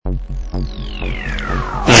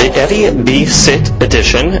The Eddie B. Sit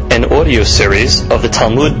edition, an audio series of the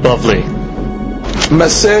Talmud Bavli.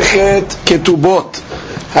 Masechet Ketubot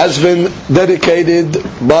has been dedicated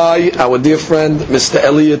by our dear friend Mr.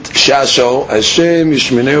 Elliot Shasho. Hashem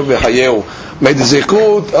Yishmeneu v'Hayeu. May the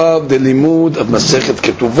zikut of the limud of Masechet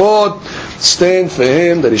Ketuvot stand for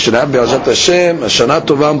him, that he should have Be'ezrat Hashem Shana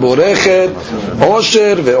Tova Borechet,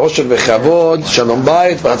 Osher ve'Osher ve'Chavod, Shalom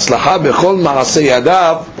Bayit v'Hatzlacha b'Chol Ma'aseh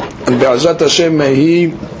Yadav, and Be'ezrat Hashem may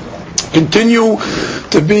he continue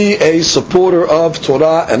to be a supporter of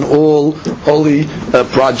Torah and all holy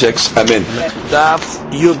projects. Amen.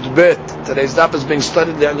 Daf Yud Bet. Today's daf is being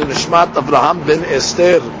studied in the Nishmat Avraham ben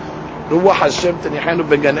Esther. Ruach Hashem Tenihenu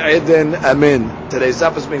began Eden. Amen. Today's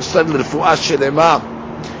daf is being studied in Refuah Shelema.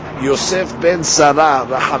 Yosef ben Sarah,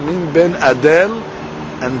 Rahamim ben Adel,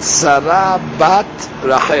 and Sarah bat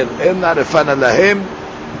Rachel. Inna refana lahem,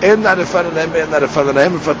 inna refana lahem, inna refana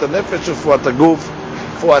lahem, Refuat HaNefesh, Refuat HaGuf.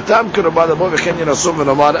 We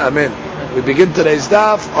begin today's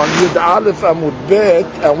daf on Yud Aleph Amud Bet,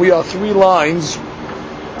 and we are 3 lines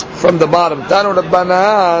from the bottom. Tanu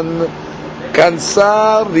Rabbanan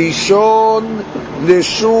Kansar Rishon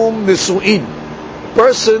Lishum Nisu'in.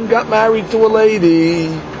 Person got married to a lady,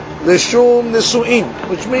 Lishum Nisu'in,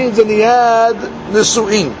 which means that he had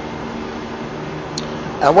Nisu'in.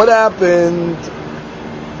 And what happened?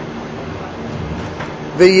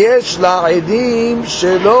 V'yesh la'edim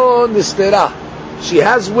shelo nistera. She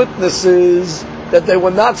has witnesses that they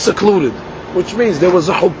were not secluded, which means there was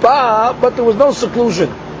a chuppah, but there was no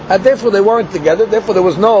seclusion, and therefore they weren't together. Therefore, there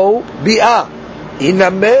was no bi'ah.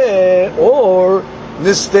 Inameh or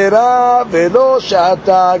nistera velo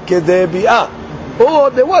shata kede bi'ah. Or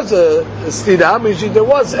there was a stira, meaning there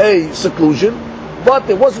was a seclusion, but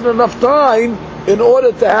there wasn't enough time in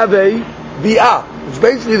order to have a bi'ah. Which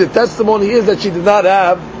basically the testimony is that she did not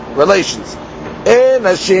have relations. Still,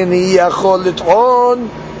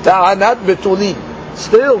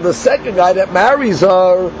 the second guy that marries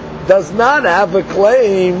her does not have a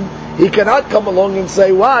claim. He cannot come along and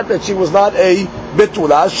say what? That she was not a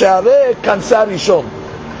betula.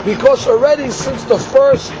 Because already since the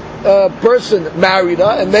first person married her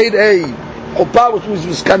and made a chuppah, which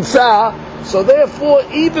was kansa, so therefore,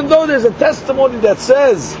 even though there's a testimony that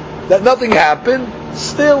says that nothing happened,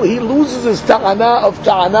 still he loses his ta'ana of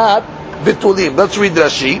ta'anat bitulim. Let's read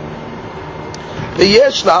Rashi.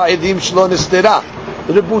 V'yesh la'edim shlo nistera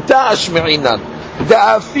rebuta ashme'inan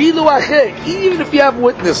da'afilu achek. Even if you have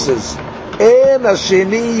witnesses, en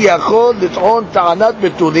hasheni yachol lit'on ta'anat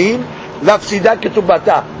bitulim lafsida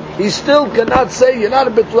ketubata. He still cannot say you're not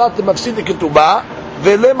a betulat to mafsida ketubah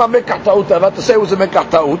ve'lema mekach ta'ut. I have to say it was a mekach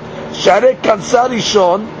ta'ut. Sharek kansa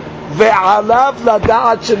rishon. In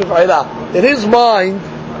his mind,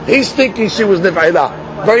 he's thinking she was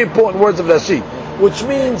nif'ila. Very important words of Rashi. Which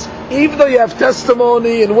means, even though you have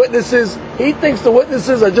testimony and witnesses, he thinks the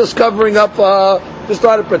witnesses are just covering up, just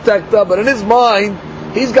trying to protect her. But in his mind,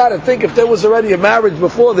 he's got to think if there was already a marriage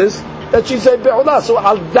before this, that she's a be'ulah. So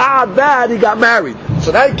al da'ad he got married.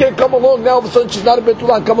 So now he can't come along, now all of a sudden she's not a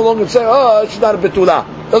be'ulah, and come along and say, oh, she's not a be'ulah.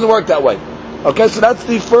 Doesn't work that way. Okay, so that's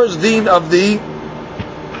the first deen of the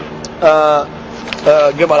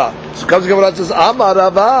Gemara. So comes Gemara and says, Amar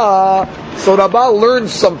Rava. So Rava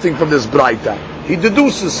learns something from this Braita. He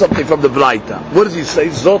deduces something from the Braita. What does he say?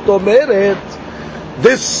 Zoto Meret.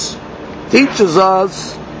 This teaches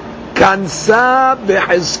us Kansa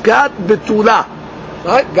behizkat betula.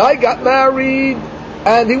 Right? Guy got married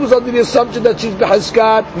and he was under the assumption that she's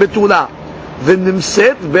behizkat betula.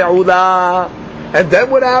 V'nimset be'ula. And then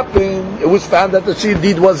what happened? It was found that she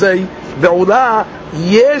indeed was a be'ula.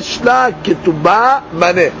 Yesh la ketubah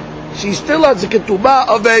maneh. She still has a ketubah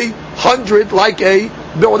of 100, like a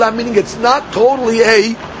be'ulah, meaning it's not totally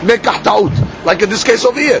a mekach ta'ut. Like in this case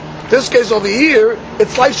over here. This case over here,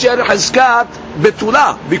 it's like she had a hazkat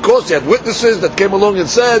betulah, because she had witnesses that came along and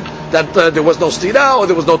said that there was no stira, or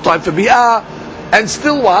there was no time for bi'ah. And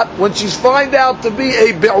still what? When she's found out to be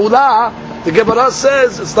a be'ulah, the Gemara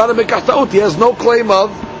says it's not a mekach ta'ut. He has no claim of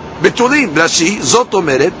betulim. Rashi, zot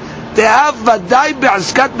omeret, they have vaday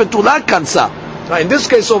be'azkat betula kansa. Now in this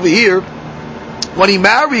case over here, when he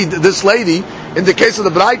married this lady, in the case of the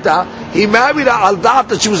Braita, he married her al da'at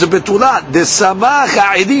that she was a betula. Desamach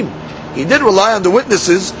ha'idim. He did rely on the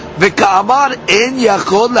witnesses. V'ka'amar en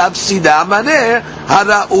yachol la'afsida maneh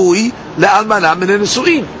hara'ui le'almana min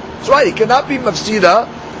nesu'in. That's right. He cannot be mafsida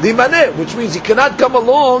the maneh, which means he cannot come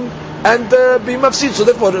along and be mafsid. So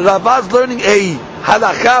therefore, Rava is learning a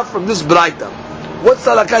halakha from this Braita. What's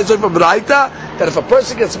the halakha is from Braita? That if a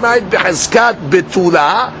person gets married b'hazkat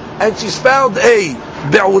betula and she's found a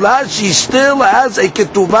be'ula, she still has a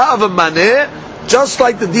ketuvah of a maneh, just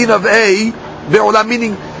like the din of a be'ula,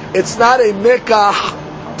 meaning it's not a mekah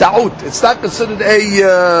ta'ut. It's not considered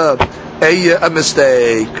a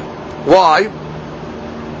mistake. Why?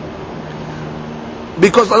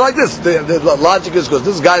 Because like this, the logic is because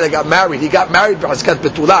this guy that got married, he got married b'haskat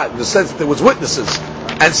betula, in the sense that there was witnesses,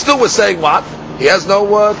 and still was saying what? He has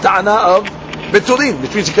no ta'ana of betulim,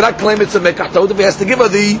 which means he cannot claim it's a mekah ta'ut if he has to give her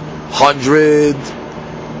the 100.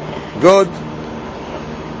 Good.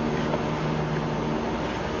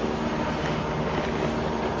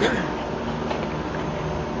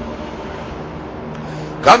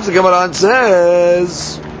 Comes the Gemara and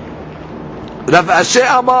says, Rav Ashe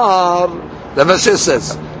Amar, Rav Ashe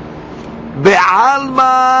says,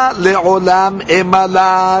 Be'alma le'olam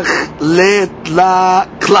emalach letla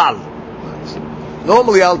klal.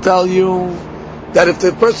 Normally I'll tell you that if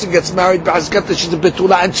the person gets married, she's a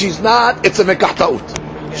betula, and she's not, it's a mekah ta'ut.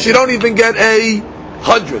 She don't even get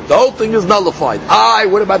 100. The whole thing is nullified.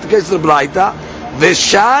 What about the case of the Braita?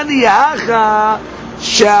 V'shani hacha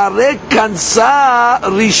share kansa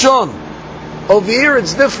rishon. Over here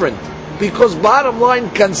it's different, because bottom line,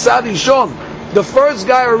 kansa rishon, the first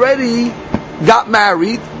guy already got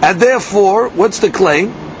married, and therefore, what's the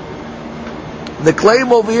claim? The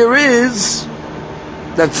claim over here is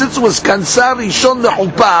that since it was kansa rishon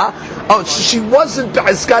lehupa, she wasn't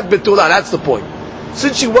b'haskat betula. That's the point.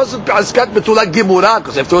 Since she wasn't b'haskat betula gimura,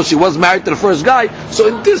 because after all she was married to the first guy, so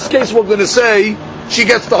in this case we're going to say she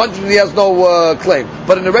gets the 100 and he has no claim.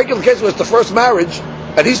 But in the regular case where it's the first marriage,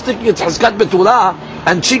 and he's thinking it's haskat betula,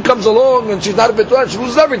 and she comes along and she's not a betula, she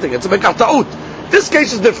loses everything. It's a mekah ta'ut. This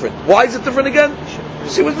case is different. Why is it different again?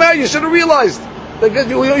 She was married. You should have realized.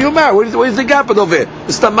 You're married. What do you think happened over here?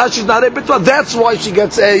 It's tamad, she's not a betula. That's why she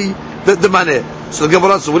gets the maneh. So the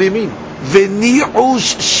Gemara says, what do you mean?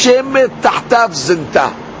 V'ni'ush shemet tahtav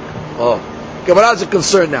zinta. Oh, Gemara has a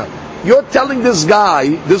concern now. You're telling this guy,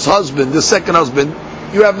 this husband, this second husband,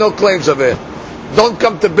 you have no claims of it. Don't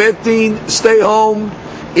come to Beit Din, stay home.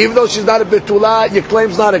 Even though she's not a betula, your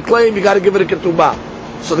claim's not a claim, you got to give it a ketubah.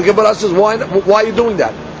 So the Gemara says, why are you doing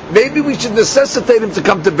that? Maybe we should necessitate him to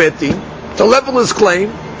come to Beit Din, to level his claim,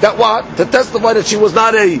 that what? To testify that she was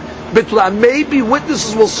not a betula. Maybe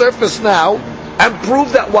witnesses will surface now and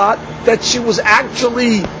prove that what? That she was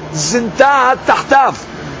actually zinta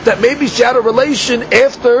tahtav. That maybe she had a relation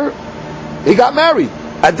after he got married,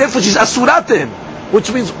 and therefore she's asurat to him. Which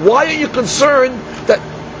means, why are you concerned that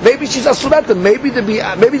maybe she's asurat to him? Maybe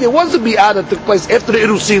there was a bi'ah that took place after the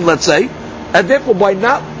irusin, let's say, and therefore by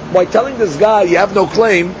telling this guy you have no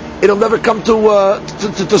claim, it'll never come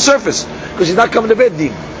to surface, because he's not coming to Beit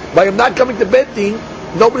Din. By him not coming to Beit Din,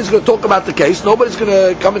 nobody's going to talk about the case. Nobody's going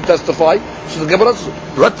to come and testify. So the Gemara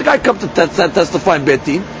says, let the guy come to testify in Beit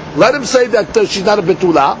Din. Let him say that she's not a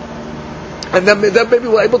betula, and then maybe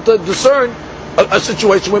we're able to discern a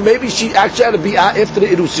situation where maybe she actually had a bi'ah after the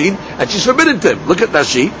irusin, and she's forbidden to him. Look at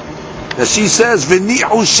Nashi. Nashi says,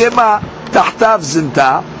 "V'ni'u shema tahtav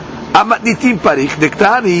zinta, amat nitim parich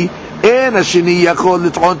dektani en hashini yakol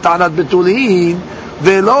lit'on ta'anat betulin,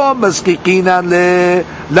 ve'lo maskikinan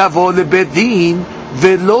lavo lebeit din,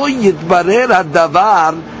 ve'lo yitbarer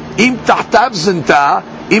hadavar im tahtav zinta,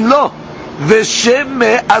 im lo, ve'shem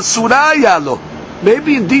asura yalo."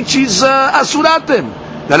 Maybe indeed she's asuratim.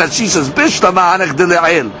 Now that she says, "Bishlama anach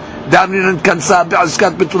dele'el, damrin kansa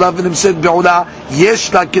be'azkat betula v'nimsed be'ula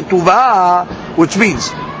yesh la ketuvah," which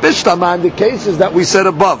means bishlama in the cases that we said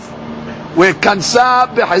above, where kansa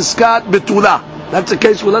be'azkat betula. That's the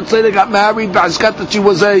case where, let's say, they got married be'azkat that she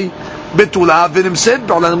was a betula v'nimsed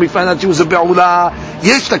be'ula, and we find out she was a be'ula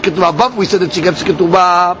yesh la ketuvah. Above we said that she gets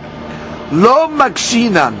ketuvah. Lo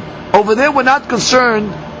makshinan. Over there we're not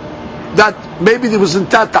concerned that maybe there was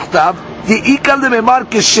zinta tahtav. Yi'ikal lememar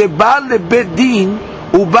kesheba lebeit din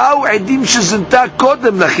uba'u edim shezinta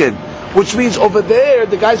kodem lachen, which means over there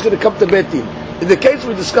the guy's going to come to Beit Din. In the case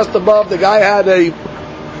we discussed above, the guy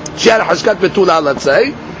she had a haskat betula, let's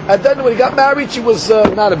say, and then when he got married, she was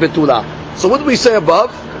not a betula. So what do we say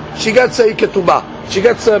above? She gets a ketubah, she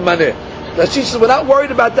gets a maneh. Now she says we're not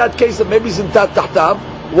worried about that case that maybe zinta tahtav.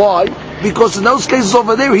 Why? Because in those cases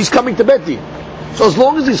over there he's coming to Beit Din. So as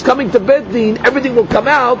long as he's coming to Beit Din, everything will come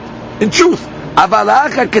out in truth. Here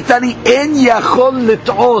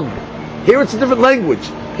it's a different language.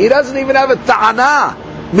 He doesn't even have a ta'ana.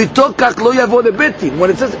 When it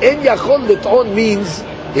says en yachol lit'on means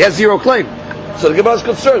he has zero claim. So the Gemara is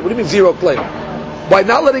concerned. What do you mean zero claim? By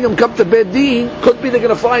not letting him come to Beit Din, could be they're going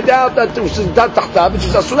to find out that it was zintat tahtav, which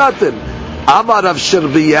is asuratim. Amar Rav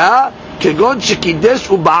Shirbiya kegon shekidesh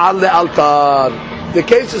u'ba'al le'altar. The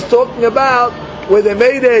case is talking about where they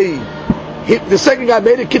made a the second guy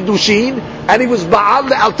made a kiddushin, and he was ba'al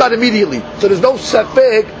le'altar immediately. So there's no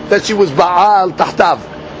safek that she was ba'al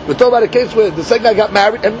tahtav. We're talking about a case where the second guy got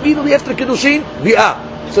married, and immediately after the kiddushin,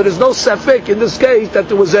 bi'ah. So there's no safek in this case that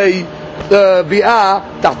there was a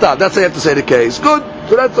bi'ah tahtav. That's how you have to say the case. Good.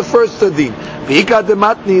 So that's the first din. V'ika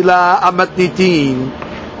dematni la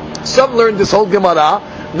amatnitin. Some learned this whole Gemara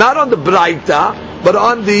not on the Braita, but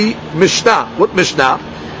on the Mishnah. What Mishnah?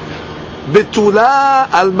 Betula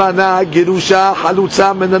almana girusha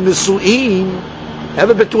halutza min nisuin.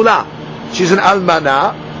 Have a betula. She's an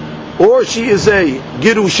almana, or she is a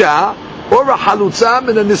girusha, or a halutza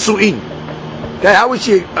min nisuin. Okay, how is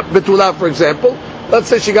she betula? For example, let's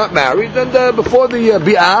say she got married, and before the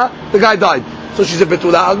bi'ah, the guy died. So she's a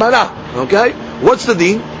betula almana. Okay, what's the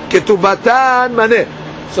deen? Ketubatan maneh.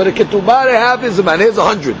 So the ketubah they have is the maneh is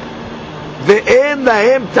 100. Ve'en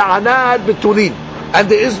lahem ta'anat betulin. And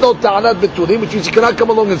there is no ta'anat betulin, which means you cannot come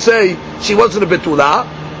along and say she wasn't a betula,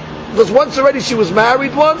 because once already she was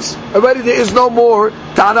married once, already there is no more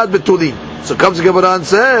ta'anat betulin. So comes the Gemara and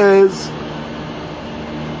says,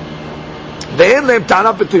 ve'en lahem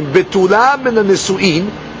ta'anat betulin, betula min nisuin,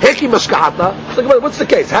 heki mashkahata. So what's the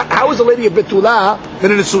case? How is a lady a betula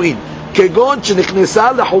min nisuin? Kegon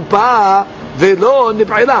shenichnesa lechupa ve'lo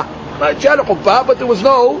nib'ila. She had a chuppah, but there was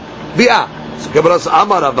no bi'ah. So Gemara says,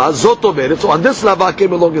 Amar Rava, Zot omeret. So on this Rava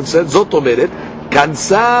came along and said, Zot omeret,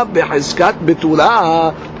 Kansa b'chizkat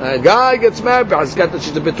betula. A guy gets married b'chizkat that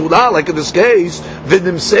she's a betula, like in this case,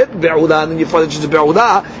 v'nimset be'ula, and you find that she's a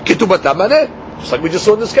be'ula, ketubata maneh. Just like we just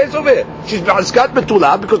saw in this case over here. She's b'chizkat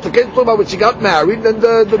betula, because the case talking about when she got married, and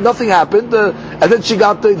nothing happened, and then she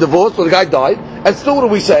got divorced, or the guy died, and still what are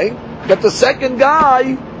we saying? That the second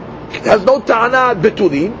guy has no ta'ana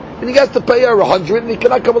betulin, and he has to pay her 100, and he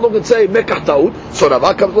cannot come along and say mekach ta'ud. So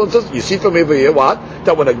Rava comes along and says, you see from over here what?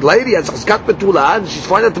 That when a lady has chazkat betula and she's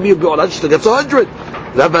finding out to be a be'olah, she still gets 100.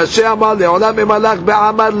 Rav Ashi amar le'olam emalach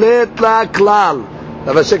be'amar letla klal.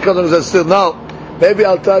 Rav Ashi comes along and says, still no. Maybe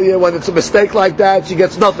I'll tell you, when it's a mistake like that, she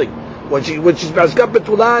gets nothing. When she's chazkat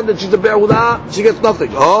betula and then she's a be'olah, she gets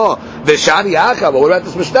nothing. Oh, v'shani acha. But what about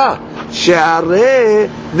this Mishnah? She'areh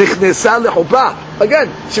nichnesa le'chupah.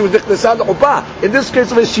 Again, she was nikhnesa le'chupah. In this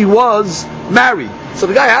case of it, she was married. So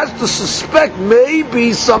the guy has to suspect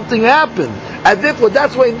maybe something happened. And therefore,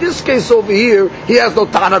 that's why in this case over here, he has no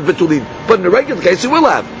ta'anat betulin. But in the regular case, he will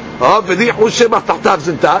have.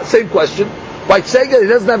 Same question. By saying that he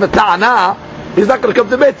doesn't have a ta'anah, he's not going to come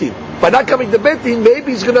to Betin. By not coming to Betin,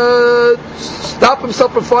 maybe he's going to stop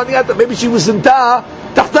himself from finding out that maybe she was in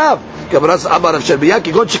tahtav.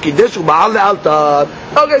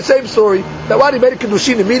 Okay, same story. That why he made a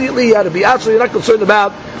kiddushin immediately, he had to be out, so you're not concerned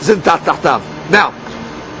about zintat tahtav. Now,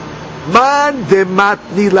 man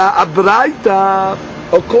dematni la abraita,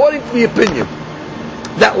 according to the opinion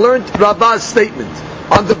that learned Rava's statement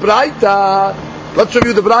on the braita. Let's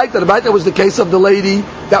review the braita. The braita was the case of the lady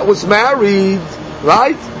that was married,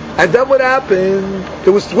 right? And then what happened?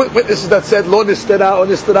 There was witnesses that said lo nistera or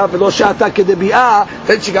nistera velo shata kedebi'ah.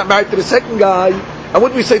 Then she got married to the second guy. And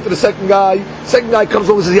what do we say to the second guy? Second guy comes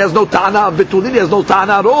over and says he has no ta'ana of betulin, he has no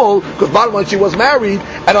ta'ana at all, because bottom line she was married.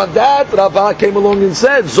 And on that, Rava came along and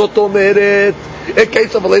said, Zot omeret, in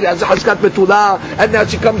case of a lady has a haskat betula, and now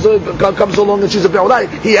she comes along and she's a be'ulai,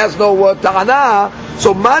 he has no ta'ana.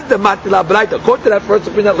 So man de matila braita, according to that first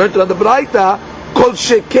opinion that learned it on the braita, kol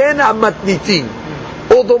sheken amatnitin.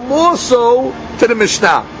 All the more so to the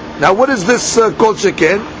Mishnah. Now, what is this kol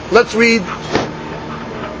sheken? Let's read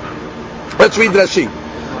Rashi.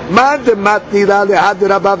 Man de matnila lehad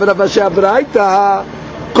Rabba v'Rav Ashi abraita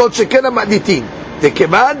kol sheken amatnitin. The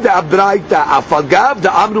command the abraita afagav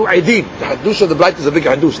the amru edim. The hadush of the braita is a big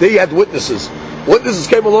hadush. They had witnesses. Witnesses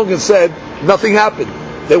came along and said nothing happened.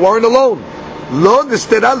 They weren't alone. Lo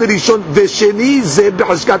nistera l'rishon v'sheni ze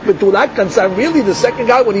b'chazkat betula kansan. Really, the second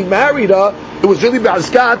guy when he married her, it was really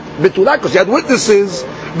b'chazkat betula because he had witnesses.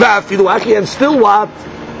 V'afilu achi, and still what?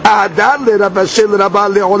 Adar leRav Ashi l'Rabba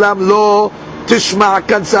le'olam lo tishma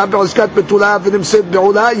kansan b'chazkat betula v'nimset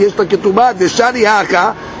be'ula yesh la ketubah deshani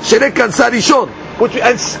haka shere kansan rishon.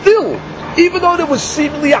 And still, even though there was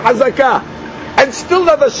seemingly a hazakah, and still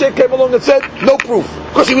Rav Ashi came along and said no proof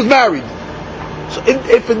because he was married. So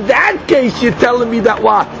if in that case you're telling me that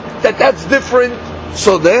what? That's different,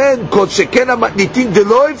 so then kol shekena matnitin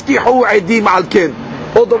delo iftihu edim al ken.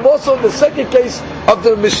 Or the more so in the second case of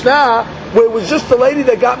the Mishnah, where it was just the lady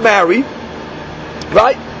that got married,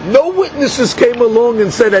 right? No witnesses came along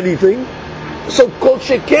and said anything. So kol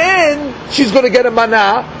sheken, she's going to get a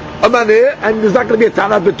maneh, and there's not going to be a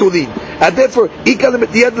ta'anat betulin. And therefore, which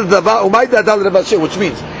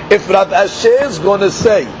means if Rav Ashi is going to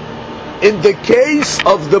say in the case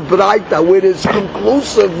of the Braita, where there's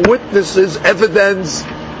conclusive witnesses, evidence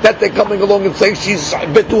that they're coming along and saying she's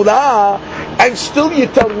Betula, and still you're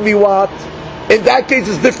telling me what? In that case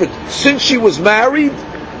it's different. Since she was married,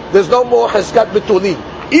 there's no more Heskat Betulin.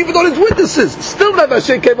 Even though there's witnesses, still Rav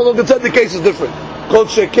Ashi came along and said the case is different. Kol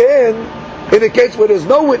Sheken, in a case where there's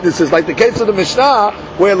no witnesses, like the case of the Mishnah,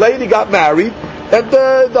 where a lady got married, and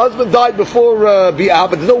the husband died before Bi'ah,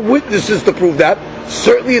 but there's no witnesses to prove that.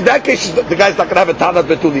 Certainly in that case, the guy's not going to have a Ta'anat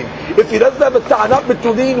Betulin. If he doesn't have a Ta'anat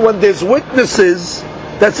Betulin when there's witnesses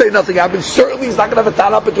that say nothing happened, certainly he's not going to have a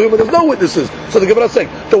Ta'anat Betulin when there's no witnesses. So the Gemara is saying,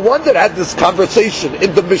 the one that had this conversation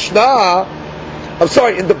in the Mishnah,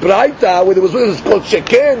 in the Braita, where there was witnesses called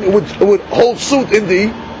Sheken, it would hold suit in the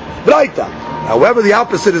Braita. However, the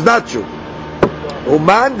opposite is not true.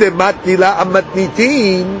 Uman de matnila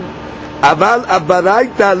amatnitin, aval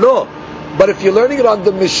abaraita lo. But if you're learning it on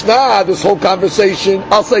the Mishnah, this whole conversation,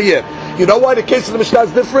 I'll say yeah. You know why the case of the Mishnah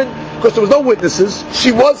is different? Because there was no witnesses.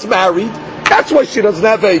 She was married. That's why she doesn't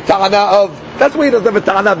have a ta'ana of. That's why he doesn't have a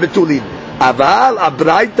ta'ana of betulin. Aval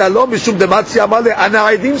abaraita lo mishum dematzi amale ana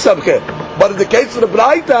aidim sabche. But in the case of the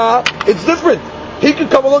Braita, it's different. He could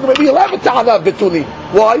come along and maybe he'll have a ta'ana of betulin.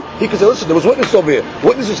 Why? He could say, listen, there was witnesses over here.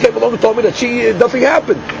 Witnesses came along and told me that nothing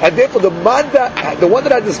happened. And therefore the one that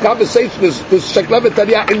had this conversation, this Shekla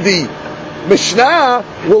V'Tanya in the Mishnah,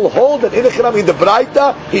 will hold that in the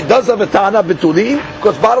Braita, he does have a ta'ana betulin,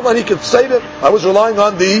 because bottom line he could say that I was relying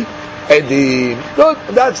on the Edim. Good.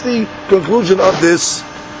 That's the conclusion of this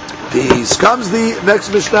piece. Comes the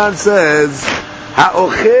next Mishnah and says,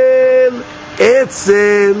 Ha'ochel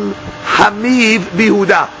etzel hamiv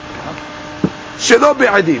bihuda shelo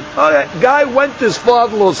be'adim. Guy went to his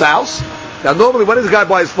father-in-law's house. Now normally when does a guy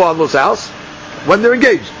buy his father-in-law's house? When they're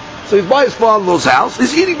engaged. So he's by his father-in-law's house.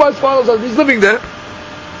 He's eating by his father-in-law's house. He's living there.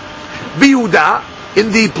 Bihuda,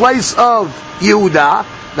 in the place of Yehuda.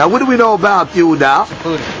 Now what do we know about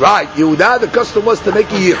Yehuda? Right. Yehuda, the custom was to make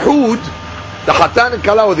a yehud. The Hatan and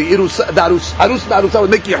Kala, or the Arus and Arusa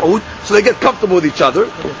would make Yehud, so they get comfortable with each other.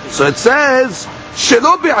 So it says,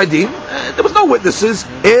 Shelo be'adim, there was no witnesses.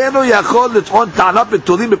 Eno yachol l't'on ta'anat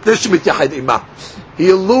betulin mipnei shemitiachid imah.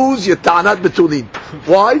 He'll lose your ta'anat betulin.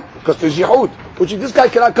 Why? Because there's Yehud. Which this guy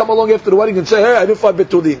cannot come along after the wedding and say, hey, I didn't find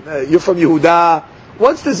betulin. You're from Yehuda.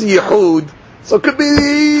 Once there's a Yehud, so it could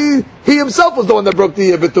be he himself was the one that broke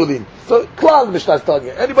the betulin. So Klal Mishnah is telling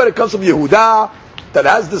you, anybody that comes from Yehuda, that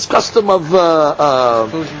has this custom of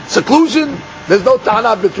seclusion, there's no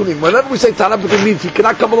ta'ana betulin. Whenever we say ta'ana betulin, means he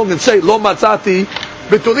cannot come along and say lo matzati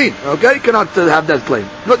betulin. Okay, he cannot have that claim.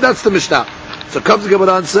 But that's the Mishnah. So comes the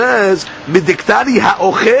Gemara and says midiktari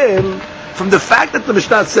ha'ochel, from the fact that the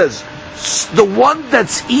Mishnah says the one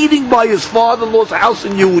that's eating by his father-in-law's house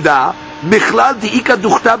in Yehuda, michlal di'ika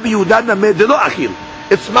duchta b'Yehuda nameh de lo achil.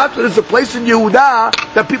 It's not that there's a place in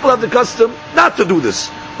Yehuda that people have the custom not to do this.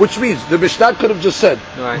 Which means the Mishnah could have just said,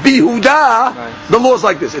 Bihuda, the law is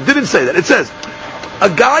like this. It didn't say that. It says, a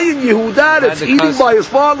guy in Yehuda that's eating by his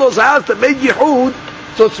father's house that made Yehud,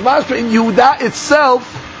 so it's master in Yehuda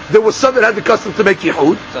itself, there was some that had the custom to make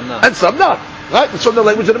Yehud, and some not. Right? That's from the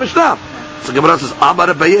language of the Mishnah. So Gemara says, Amar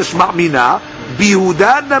Abayesh ma'mina,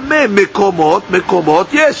 Bihuda nameh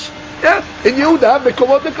mekomot, yes. Yeah, in Yehuda,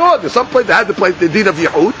 mekomot. There's some place that had the deed of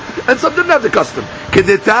Yehud, and some didn't have the custom.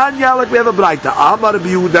 Kedetanya, like we have a Braita. Amar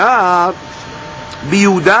Bihuda,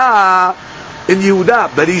 in Yehuda,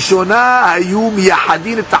 Barishona hayu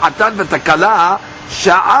miyahadin et ta'atan v'takala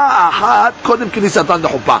sha'a ahad kodem kinisatan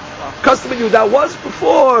l'chuppah. Custom in Yehuda was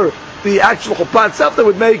before the actual chuppah itself. They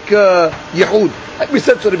would make Yehud, like we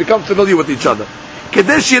said, so they become familiar with each other.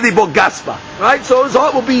 Kedesh yedibo gaspa, right? So his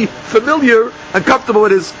heart will be familiar and comfortable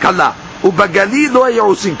with his kala. Ubagali lo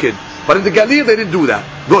yarusinkin, but in the Galil they didn't do that.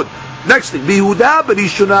 Good. Next thing, Bihuda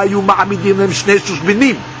Barishona yu ma'amidim lem shnei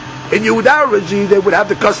shushbinim. In Yehuda originally they would have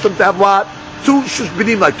the custom to have what? Two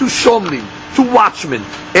shushbinim, like two shomnim, two watchmen.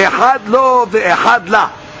 Ehad lo ve'ehad la.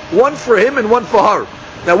 One for him and one for her.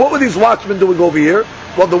 Now what were these watchmen doing over here?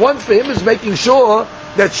 Well, the one for him is making sure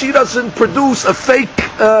that she doesn't produce a fake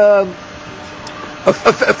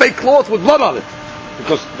fake cloth with blood on it,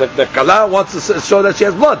 because the kala wants to show that she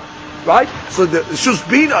has blood, right? So the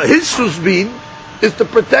shusbin, his shusbin, is to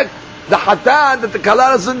protect the hatan, that the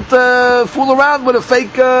kala doesn't fool around with a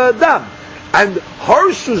fake dam, and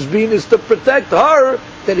her shusbin is to protect her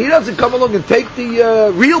that he doesn't come along and take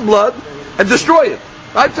the real blood and destroy it.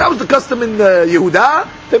 Right? So that was the custom in Yehuda.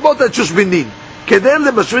 They both had shusbinin. כדי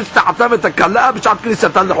למשמיש את החתן ואת הכלה בשעת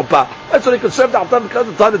כניסתן לחופה. That's so they could serve the חתן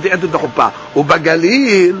וכלה at the end of the חופה.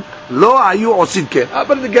 ובגליל לא היו עושים כן.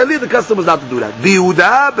 But in the Galil, the custom was not to do that.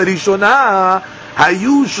 ביהודה, בראשונה,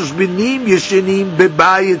 היו שושבינים ישנים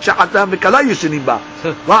בבית שהחתן וכלה ישנים בה.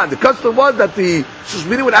 Right, the custom was that the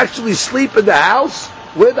shושבינים would actually sleep in the house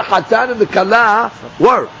where the חתן and the כלה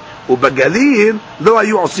were. ובגליל לא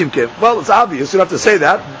היו עושים כן. Well, it's obvious, you don't have to say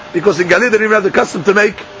that, because in Galil they didn't even have the custom to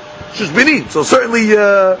make shושבינים. So certainly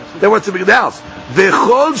they weren't to be in the house.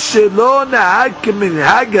 וכל שלא נהג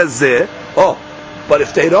כמנהג הזה, but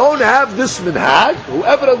if they don't have this minhag,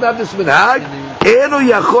 whoever doesn't have this minhag, אינו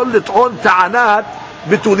יכול לטעון טענת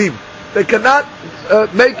ביטולים. They cannot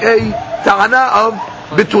make a ta'ana of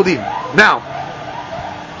bitulim. Now,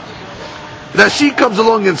 Rashi comes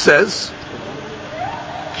along and says,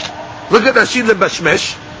 look at Rashi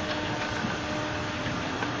lebashmesh.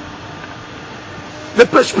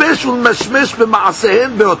 לפשפש ולמשמש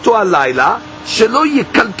במעשיהם באותו הלילה, שלא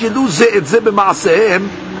יקלקלו זה את זה במעשיהם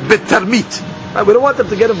בתרמית. Right, we don't want them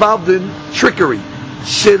to get involved in trickery.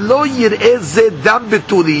 שלא יראה זה דם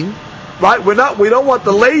בתולין. Right, we don't want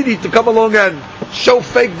the lady to come along and show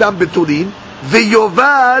fake דם בתולין.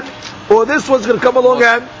 ויובד, or this one's going to come along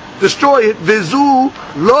and destroy it. וזו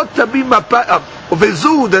לא תביא מפה,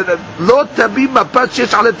 וזו לא תביא מפה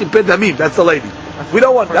שיש עליה טיפי דמים. That's the lady. We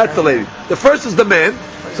don't want, that's the lady. The first is the man,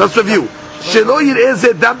 so let's review. שלא יראה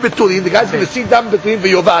זה דם בתולין. The guy's going to see דם בתולין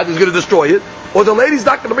ויובד, is going to destroy it. Or the lady's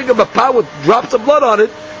not going to bring him a pot with drops of blood on it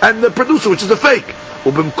and the producer, which is a fake.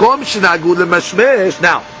 ובמקום שנהגו למשמש,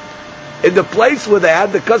 now, in the place where they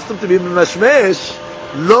had the custom to be משמש,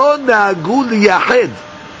 לא נהגו לייחד.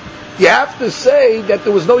 You have to say that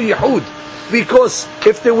there was no yehud, because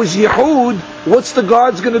if there was yehud, what's the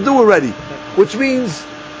guards going to do already? Which means,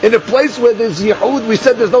 in a place where there's yehud, we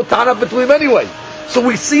said there's no ta'ana between them anyway. So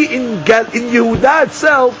we see in Yehuda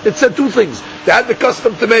itself, it said two things. They had the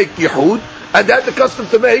custom to make yehud, and they had the custom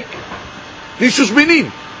to make Shusbinim.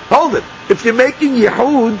 Hold it. If you're making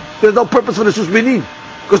Yehud, there's no purpose for the Shusbinim.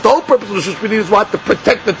 Because the whole purpose of the Shusbinim is what? To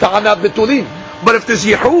protect the Ta'ana of Betulim. But if there's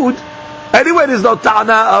Yehud, anyway there's no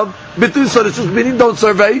Ta'ana of Betulim, so the Shusbinim don't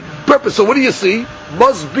serve a purpose. So what do you see?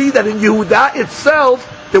 Must be that in Yehuda itself,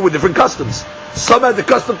 there were different customs. Some had the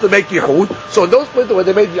custom to make Yehud, so in those places where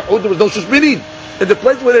they made Yehud, there was no Shusbinim. In the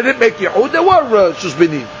place where they didn't make Yehud, there were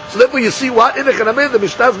Shusbinim. So therefore you see what? In the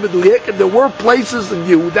Mishnah's Meduyek, and there were places in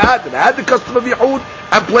Yehuda that had the custom of Yehud,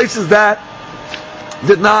 and places that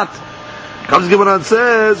did not. Comes Gemara and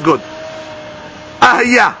says, good.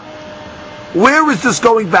 Ahya. Where is this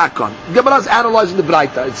going back on? Gemara is analyzing the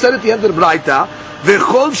Braita. It said at the end of the Braita,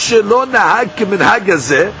 V'chol shelo nahag k'minhag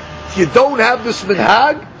hazeh. If you don't have this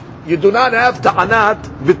minhag, you do not have ta'anat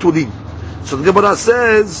bitulim. So the Gemara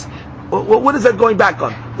says, what is that going back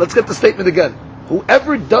on? Let's get the statement again.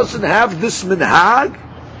 Whoever doesn't have this minhag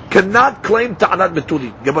cannot claim ta'anat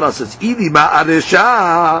bitulim. Gemara says, Ili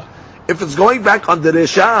ma'aresha. If it's going back on the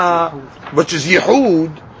resha, which is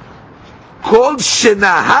yehud, called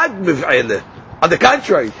shenahag miv'ele. On the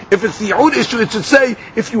contrary, if it's the yehud issue, it should say,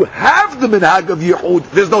 if you have the minhag of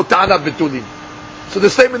yehud, there's no ta'anat bitulim. So the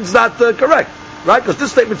statement is not correct, right? Because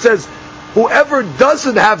this statement says, whoever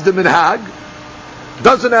doesn't have the minhag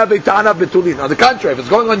doesn't have a ta'ana betulin. On the contrary, if it's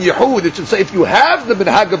going on yehud, it should say, if you have the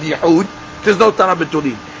minhag of yehud, there's no ta'ana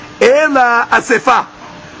betulin. Ela asefa.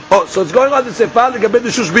 So it's going on the sefa legabe the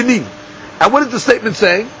shushbinim. And what is the statement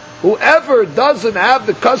saying? Whoever doesn't have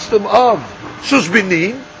the custom of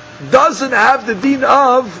shushbinim doesn't have the deen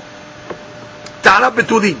of ta'ana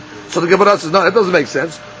betulin. So the Gemara says, no, that doesn't make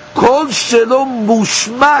sense. Kol shelom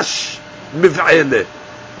mushmash miv'ele.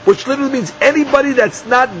 Which literally means anybody that's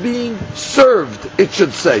not being served, it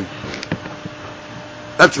should say.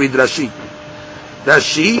 Let's read Rashi.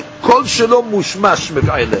 Rashi, Kol Shalom Mushmash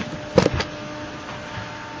Mev'ele.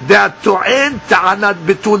 That Tu'en Ta'anat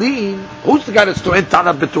Betulin. Who's the guy that's Tu'en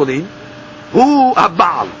Ta'anat Betulin? Who?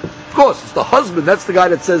 Habal. Of course, it's the husband. That's the guy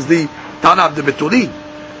that says the Ta'anat Betulin.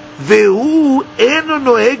 Vehu Eno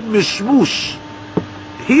Noeg Mishmush.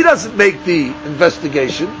 He doesn't make the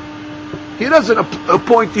investigation. He doesn't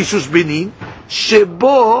appoint Ishus Binin.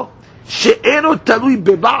 Shebo she'eno talui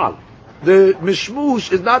beba'al. The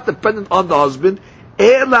mishmush is not dependent on the husband.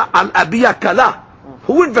 Ela al abiya kala.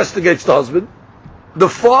 Who investigates the husband? The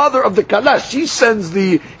father of the kala. He sends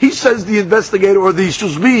the investigator or the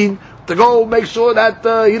Ishus Bin to go make sure that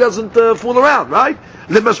he doesn't fool around, right?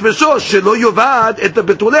 Lemashmesho shelo yovad et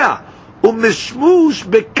betulea. Umishmush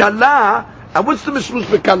bekala. And what's the mishmush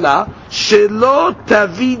bekala? Shelo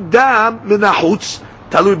tavi dam min hachutz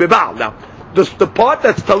talui beba'al. Now, the part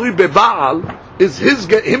that's talui beba'al is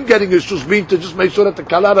him getting Rishus being to just make sure that the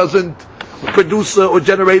kala doesn't produce or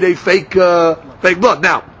generate a fake blood.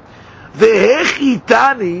 Now, the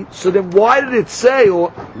hechitani. So then, why did it say, or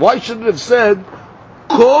why shouldn't it have said,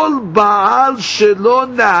 Kol Baal Shelo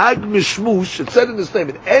Nahag Mishmush? It said in the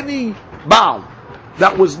statement, any Baal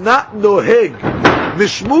that was not Noheg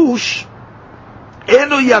Mishmush,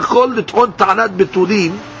 Eno Yachol L'T'on Ta'anat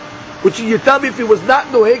Betulin, which you tell me if he was not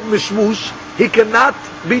Noheg Mishmush, he cannot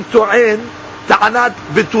be To'en Ta'anat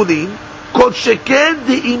Betulin. Kol Sheken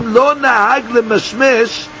De'im Lo Nahag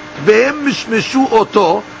L'Mashmesh Ve'em Mishmeshu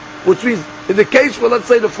Oto, which means, in the case where, let's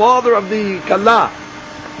say, the father of the Kala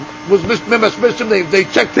was mishmeshim, they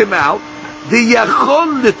checked him out, the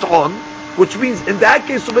Yachol L'T'on, which means, in that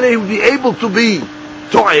case, he would be able to be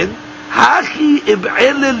To'en, Hachi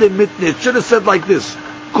Ib'ele L'Mitne. It should have said like this,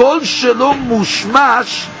 Kol Shalom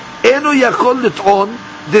Mushmash Eno Yachol L'T'on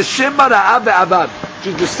D'Shema Ra'a Ve'avad.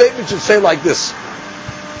 The statement should say like this,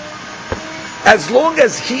 as long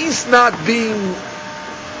as he's not being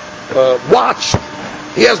watched,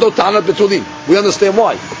 he has no ta'anat betulim. We understand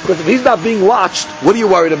why. Because if he's not being watched, what are you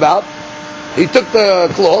worried about? He took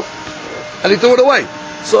the cloth and he threw it away.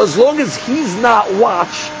 So as long as he's not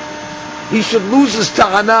watched, he should lose his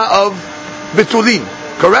ta'ana of betulim.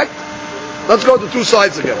 Correct? Let's go to two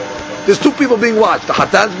sides again. There's two people being watched. The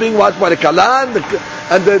hatan's being watched by the kala, and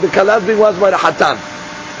the kala's being watched by the hatan.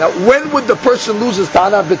 Now, when would the person lose his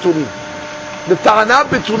ta'ana betulim? The ta'ana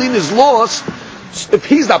betulim is lost if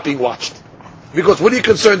he's not being watched. Because what are you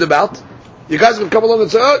concerned about? You guys can come along and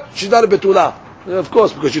say, oh, she's not a betula. Yeah, of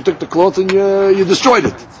course, because you took the cloth and you destroyed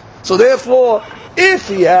it. So therefore, if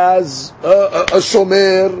he has a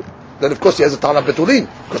shomer, then of course he has a ta'ana betulin.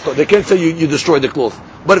 Because they can't say you destroyed the cloth.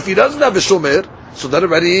 But if he doesn't have a shomer, so then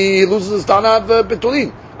already he loses his ta'ana of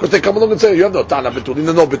betulin. Because they come along and say, you have no ta'ana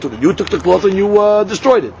betulin, no betulin. You took the cloth and you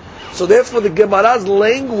destroyed it. So therefore the Gemara's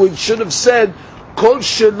language should have said, Kol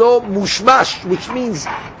Shelo Mushmash, which means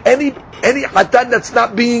any hatan that's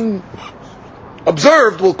not being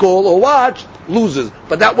observed, we'll call, or watched, loses.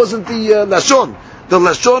 But that wasn't the lashon. The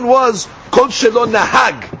lashon was Kol Shelo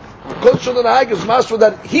Nahag. Kol Shelo Nahag is mashma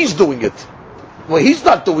that he's doing it. Well, he's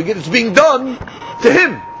not doing it; it's being done to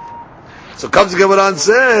him. So comes the Gemara and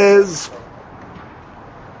says,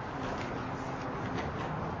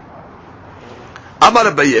 Amar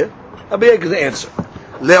Abaye. Abaye gives the answer.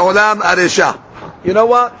 Le'olam aresha. You know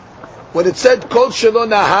what? When it said Kol Shelo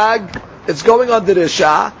Nahag, it's going on the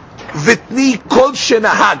Resha. Vitni Kol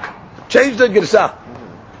Shenahag. Change the Girsa.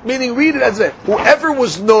 Meaning, read it as a whoever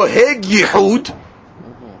was Noheg Yehud,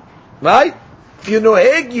 right? If you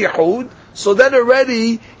Noheg Yehud, so then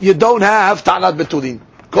already you don't have Ta'anat Betulin.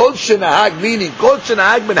 Kol Shenahag, meaning Kol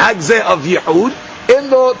Shenahag Menhag Zeh of Yehud,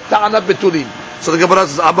 Elo Ta'anat Betulin. So the Gemara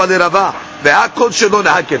says, Abba le Rava, Ve'ha Kol Shelo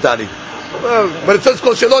Nahag Ketani. But it says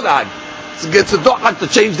Kol Shelo Nahag. Gets a dohak to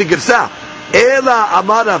change the girsa. Ela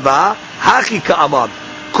amar Rava, haki ka'amar.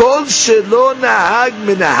 Kol shelo nahag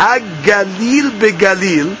minhag Galil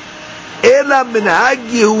begalil, ela minhag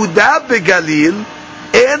Yehuda begalil,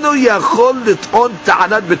 eno yachol l't'on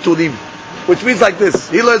ta'anat betulim. Which means like this.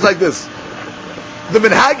 He learns like this. The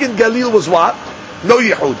minhag in Galil was what? No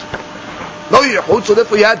Yehud. No Yehud, so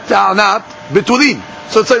therefore you had ta'anat betulim.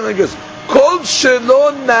 So it's saying like this. Kol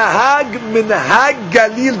shelo nahag minhag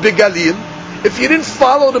Galil begalil. If you didn't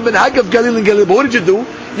follow the minhag of Galil in Galil, but what did you do?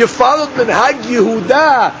 You followed minhag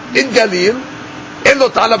Yehuda in Galil, elo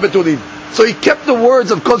ta'ana betulim. So he kept the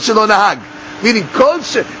words of Kol Shelo Nahag, meaning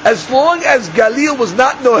as long as Galil was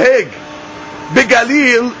not noheg,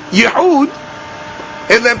 begalil Yehud,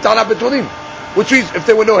 elem ta'ana betulim. Which means if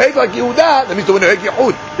they were noheg like Yehuda, that means they were noheg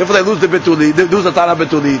Yehud. Therefore they lose the betulim, they lose the ta'ana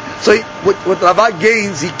betulim. So what Rava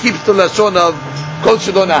gains, he keeps the lashon of Kol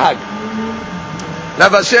Shelo Nahag.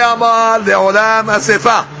 Navashe Amar le'olam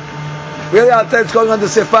asefa. Really, I'll tell you, it's going on the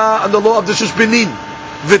sefa and the law of the shushbinin.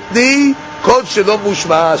 Vitni Kol Shelo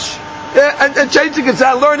Mushmash. Yeah, and changing it,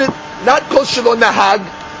 I learn it not Kol Shelo Nahag,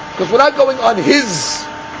 because we're not going on his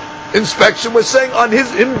inspection. We're saying on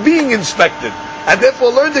him being inspected, and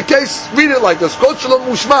therefore learn the case. Read it like this: Kol Shelo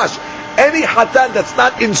Mushmash. Any hatan that's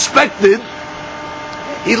not inspected,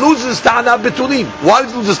 he loses ta'ana betulim. Why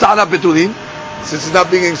does he lose ta'ana betulim? Since it's not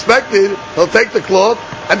being inspected, he'll take the cloth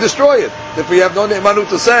and destroy it. If we have no ne'emanu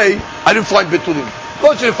to say, I didn't find betulim. Of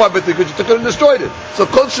course you didn't find betulim because you took it and destroyed it. So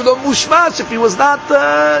kol shelo mushmash, if he was not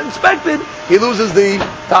inspected, he loses the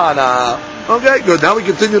ta'ana. Okay, good. Now we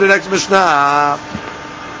continue the next Mishnah.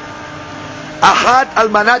 Achat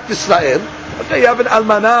almanat Yisrael. Okay, you have an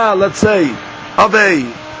almanah, let's say, of a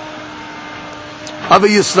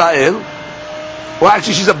Yisrael. Well,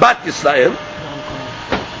 actually, she's a bat Yisrael.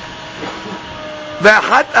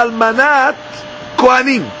 Ve'achat almanat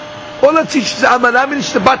Kohanim. Or let's see, she's almanah, meaning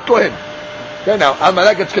she's a bat Kohen. Okay, now,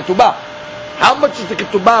 almanah gets ketubah. How much is the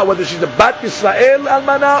ketubah, whether she's a bat Yisrael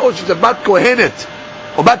almanah, or she's a bat Kohenet,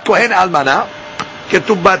 or bat Kohen almanah?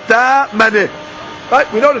 Ketubata maneh. Right,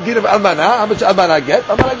 we know the deed of almanah. How much almanah gets?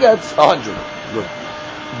 Almanah gets 100. Good.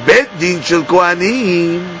 Bet din shel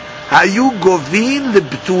Kohanim, hayu govin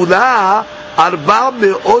lebtula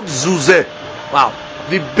 400 zuzeh. Wow.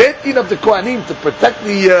 The bet din of the Kohanim, to protect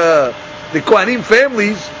the Kohanim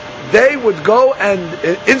families, they would go and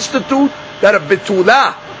institute that a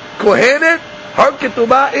betula Kohenet, her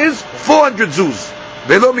ketubah is 400 zuz.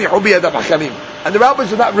 Velo mi'ubi yad ha'chachamim. And the rabbis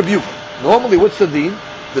do not rebuke. Normally, what's the deen?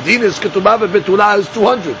 The deen is ketubah betula is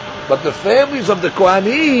 200. But the families of the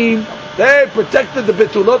Kohanim, they protected the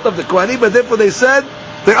betulot of the Kohanim, but therefore they said,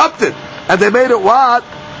 they upped it. And they made it what?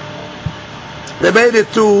 They made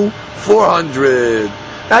it to 400.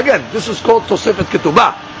 Now again, this is called Tosefet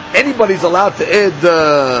Ketubah. Anybody's allowed to add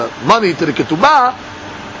money to the Ketubah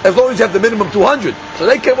as long as you have the minimum 200. So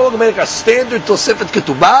they came along and made a standard Tosefet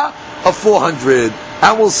Ketubah of 400.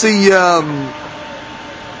 And we'll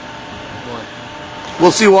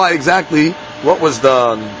see why exactly what was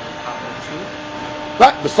done.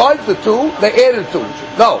 Right, besides the 2, they added 2.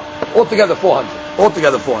 No, altogether 400.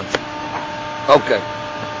 Altogether 400. Okay.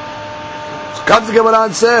 So comes the Gemara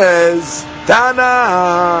and says,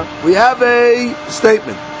 Tana, we have a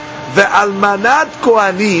statement. The almanat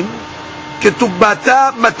kohanim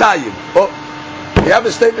ketubata matayim. Oh, we have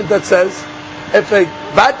a statement that says, if a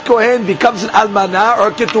bat kohen becomes an almanah,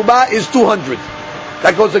 or ketubah is 200.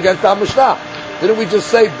 That goes against our Mishnah. Didn't we just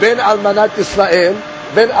say, ben almanat Israel,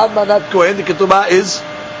 ben almanat kohen, the ketubah is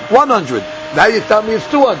 100. Now you tell me it's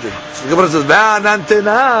 200. So the Gemara says, va'anan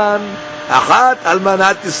tenan, achat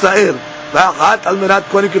almanat Israel, va'achat almanat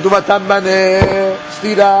kohen, ketubatan maneh,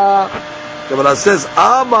 stira. The Gemara says,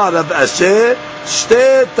 Amar Rav Asher,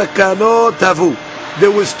 shte takanot havu.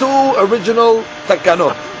 There was 2 original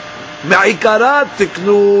takanot. Me'ikarat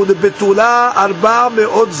tiknu lebetula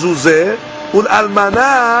 400 zuzeh,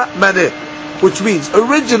 ul-almana maneh. Which means,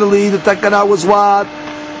 originally the takana was what?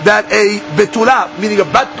 That a betula, meaning a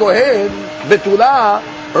bat kohen, betula,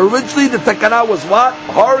 originally the takana was what?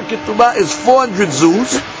 Her ketubah is 400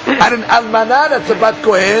 zuz, and an almana that's a bat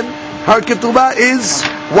kohen, her ketubah is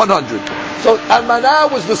 100. So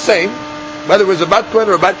almana was the same, whether it was a bat kohen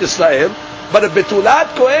or a bat Yisrael, but a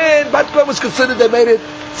betulat kohen, bat kohen was considered, they made it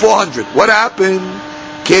 400. What happened?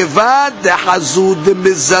 Kevad dehazud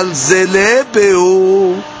mizalzele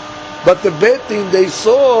behu. But the Beit Din, they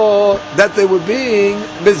saw that they were being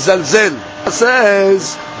mizalzel. It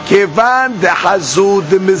says, Kevan dehazud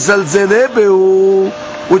mizalzele behu,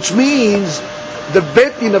 which means the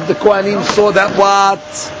Beit Din of the Kohanim saw that what?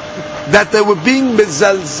 That they were being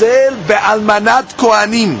mizalzel be'almanat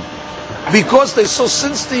Kohanim. Because they saw,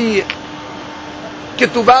 since the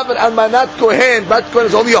Ketubah and almanat Kohen, bat Kohen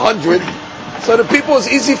is only 100, so the people, it's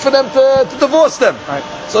easy for them to divorce them. Right.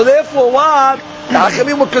 So therefore what? The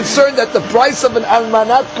Hachamim were concerned that the price of an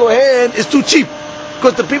almanat Kohen is too cheap.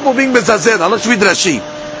 Because the people being mezalzel, let's read Rashi.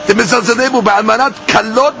 The mezalzelemu ba'almanat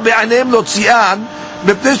kalot be'aneim lotzi'an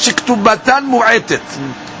mepnei shektubatan mu'etet.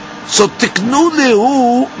 So tiknu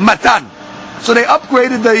lehu matan. So they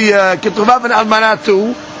upgraded the ketubah and almanat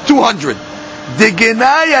to 200.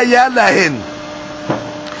 Degenai haya lahen.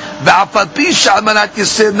 Va'afal pi she'almanat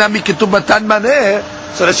yisrael nami ketubatan maneh.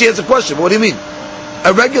 So Rashi has a question. What do you mean?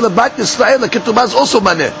 A regular bat Yisrael, the ketubah is also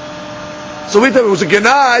maneh. So we thought it was a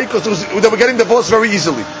genai because they were getting divorced very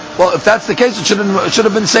easily. Well, if that's the case, it should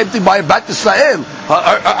have been the same thing by a bat Yisrael.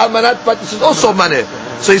 Almanat bat Yisrael is also maneh.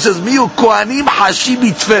 So he says, Miu kohanim hashim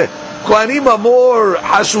itfeh. Kohanim are more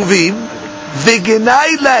hashuvim.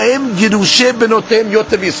 Vegenai lahem girushe benotem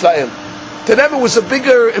yotem Yisrael. To them it was a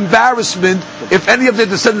bigger embarrassment if any of their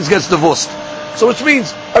descendants gets divorced. So which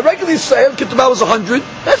means, a regular Yisrael, ketubah was 100,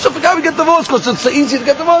 that's if a guy would get divorced, because it's so easy to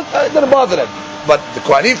get divorced, it didn't bother them. But the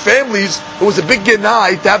Kohanim families, it was a big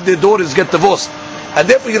genai to have their daughters get divorced. And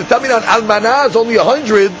therefore you're going to tell me now, almanah is only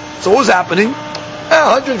 100, so what was happening?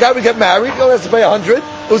 100, guy would get married, he only has to pay 100,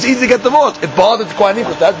 it was easy to get divorced. It bothered the Kohanim,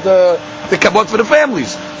 because that's the kabot for the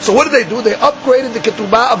families. So what did they do? They upgraded the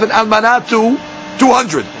ketubah of an almanah to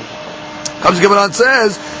 200. Comes the Gemara and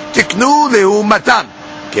says, Tiknu lehu matan.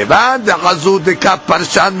 Kevan dechazu deka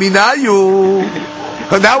parshan minayu.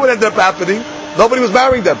 And now what ended up happening? Nobody was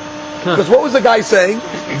marrying them. Because what was the guy saying?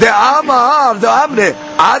 The amar, the amre,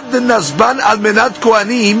 ad nasban al menat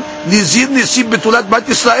kohanim, nizir nisib betulat bat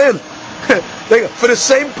Yisrael. For the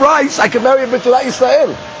same price, I can marry a betulat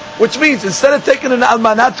Yisrael. Which means, instead of taking an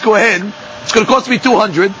almanat kohen, it's going to cost me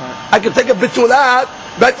 200, I can take a betulat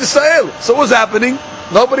bat Yisrael. So what's happening?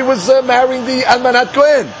 Nobody was marrying the Almanat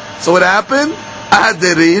Kohen. So what happened?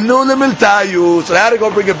 Aderinu lemiltayu. So they had to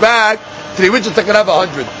go bring it back to the original Takana of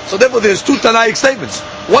 100. So therefore there's two Tanaic statements.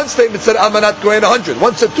 One statement said Almanat Kohen 100.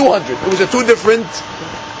 One said 200. It was at two different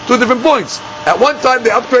points. At one time they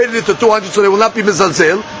upgraded it to 200 so they will not be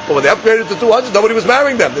mizalzel. But when they upgraded it to 200, nobody was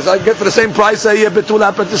marrying them. They said, get for the same price a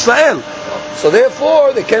Betulah Pet Israel. So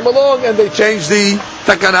therefore they came along and they changed the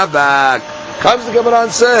Takana back. Comes the Gemara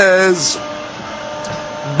and says,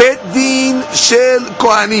 Bet Din Shel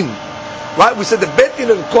Kohanim. Right? We said the Bet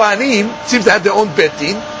Din of the Kohanim seems to have their own Bet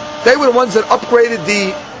Din. They were the ones that upgraded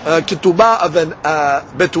the Ketubah of an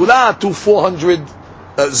Betulah to 400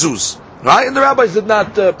 zuz. Right? And the rabbis did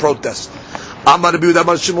not protest. Amar Rabbi Yehuda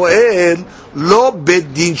Amar Shmuel, Lo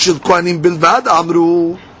Bet Din Shel Kohanim Bilvad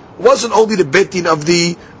Amru. It wasn't only the Bet Din of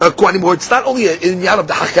the Kohanim, or it's not only an inyan of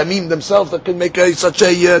the Hakamim themselves that can make such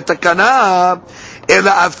a takana,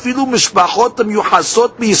 Ela afilu mishpachot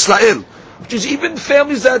miyuchasot mi-Yisrael, which is even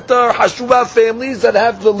families that are Hashuva families that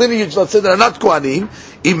have the lineage, let's say, that are not Kohanim,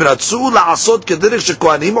 Im ratzu la'asot kederech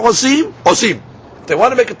shekohanim osim. If they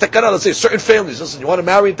want to make a takana, let's say certain families, listen, you want to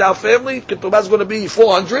marry into our family, Ketubah is going to be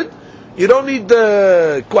 400, you don't need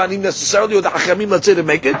the Kohanim necessarily, or the Hachamim, let's say, to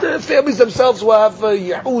make it. The families themselves who have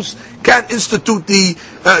Yehus can institute the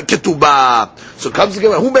Ketubah. So comes the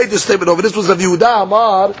Gemara, who made this statement over? This was Rabbi Yehuda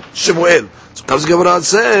Amar Shemuel. So comes the Gemara and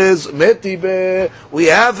says, Metibe, we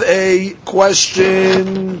have a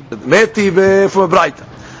question, Metibe from a Braita.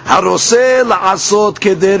 Haroseh la'asot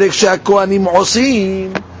kederek she'akohanim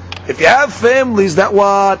osim. If you have families that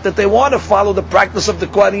they want to follow the practice of the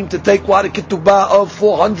Kohanim to take a ketubah of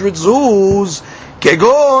 400 zuz,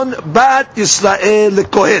 kegon bat Yisrael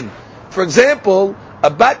lekohen. For example,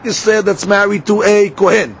 a bat Yisrael that's married to a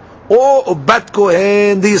Kohen, or a bat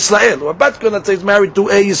Kohen the Yisrael, or a bat Kohen that is married to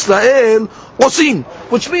a Yisrael, osin,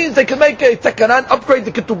 which means they can make a takanan, upgrade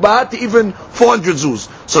the ketubah to even 400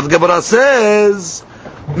 zuz. So the Gemara says,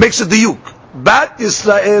 makes a diyuk. Bat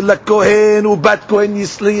Yisrael Kohen or Bat Kohen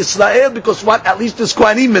Yisrael, because what? At least there's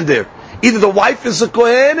Kohanim in there. Either the wife is a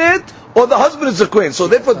Kohenet or the husband is a Kohen. So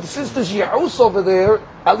therefore, since there's Yehus over there,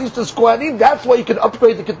 at least there's Kohanim. That's why you can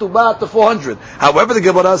upgrade the Ketubah to 400. However, the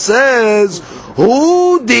Gemara says,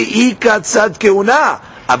 Hu de'ikat tzad keuna,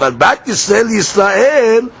 but Bat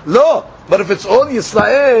Yisrael lo. But if it's all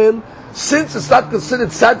Yisrael, since it's not considered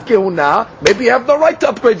tzad keuna, maybe you have no right to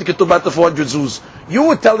upgrade the Ketubah to 400 zuz. You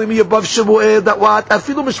were telling me above Shemuel that what?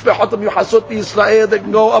 Afilu mishpechotam yuchasot mi-Yisrael, they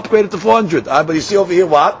can go upgrade it to 400. But you see over here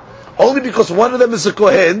what? Only because one of them is a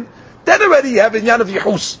Kohen, then already you have inyan of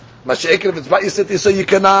Yehus. Mashiach, if it's Bat Yisrael, so you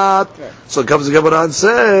cannot. So comes the Gemara and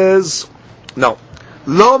says, no.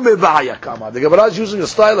 Lo mebaya kama. The Gemara is using a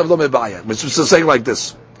style of lo mebaya, which is saying like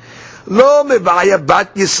this. Lo mebaya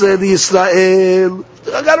bat Yisrael Yisrael.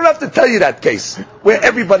 I don't have to tell you that case where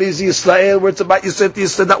everybody is Yisrael, where it's about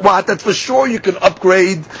Yisrael, that for sure you can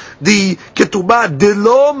upgrade the ketubah. De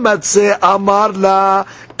lo matze amar la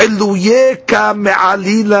eluyeka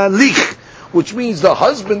me'alila lich, which means the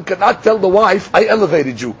husband cannot tell the wife, I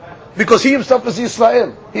elevated you, because he himself is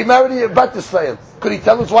Yisrael. He married a Bat Yisrael. Could he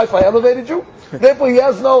tell his wife, I elevated you? Therefore he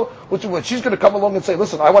has no, which she's going to come along and say,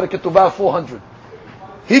 listen, I want a ketubah 400.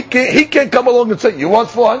 He can't come along and say, you want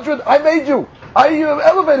 400? I made you. I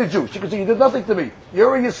elevated you. She could say, you did nothing to me.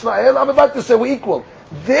 You're in Yisrael. I'm about to say we're equal.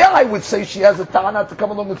 There I would say she has a ta'ana to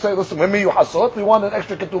come along and say, listen, when me you hasot, we want an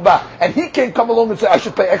extra ketubah. And he can't come along and say, I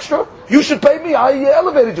should pay extra? You should pay me. I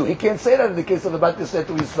elevated you. He can't say that in the case of the Bat Yisrael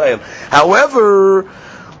to Israel. However,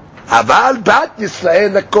 Aval Bat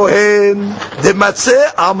Yisrael Kohen de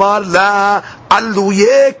Matze Amar La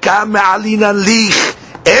Aluye Ka Me'alina Lich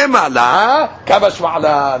Emala Kabash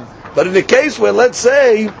Ma'alan. But in the case where, let's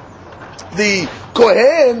say, the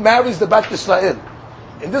Kohen marries the Bat Yisrael.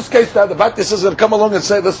 In this case, now the Bat Yisrael is going to come along and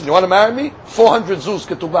say, listen, you want to marry me? 400 zuz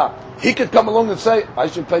ketubah. He could come along and say, I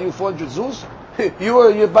should pay you 400 zuz?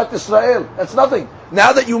 You're Bat Yisrael. That's nothing.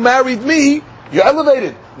 Now that you married me, you're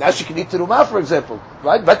elevated. Now she can eat terumah, for example.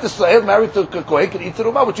 Right? Bat Yisrael married to Kohen can eat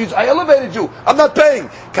terumah, which means I elevated you. I'm not paying.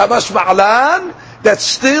 Kamash ma'alan, that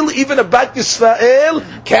still even a Bat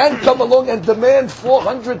Yisrael can come along and demand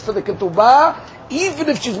 400 for the ketubah, even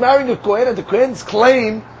if she's marrying a Kohen, and the Kohen's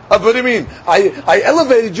claim of what do you mean? I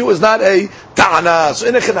elevated you is not a ta'ana. So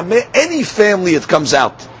in any family it comes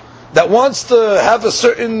out that wants to have a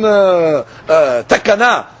certain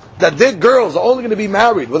takana, that their girls are only going to be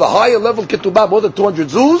married with a higher level ketubah, more than 200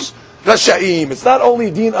 zuz, rasha'im. It's not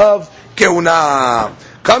only deen of keuna.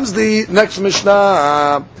 Comes the next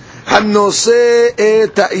Mishnah. Hanose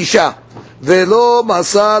et ha'isha velo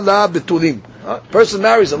masala betulim. Person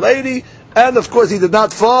marries a lady, and of course he did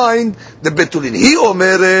not find the betulin. He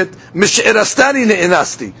omeret mish'erastani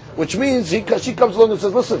ne'enasti, which means she comes along and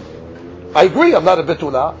says, listen, I agree, I'm not a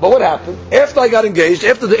betula, but what happened? After I got engaged,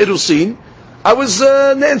 after the irusin, I was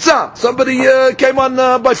ne'ensa. Somebody came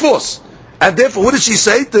on by force. And therefore, what did she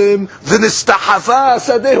say to him? V'nistahafa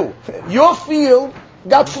sadehu. Your field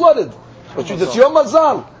got flooded. Which means it's your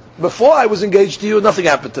mazal. Before I was engaged to you, nothing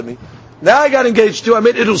happened to me. Now I got engaged to you, I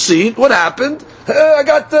made irusin. What happened? I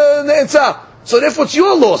got ne'ensa. So therefore, it's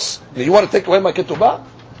your loss. You want to take away my ketubah?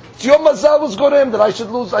 It's your mazal was go to him that I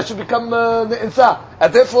should lose, I should become ne'ensa.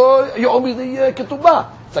 And therefore, you owe me the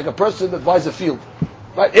ketubah. It's like a person that buys a field.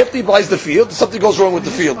 Right? After he buys the field, something goes wrong with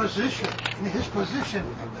the field. In his position.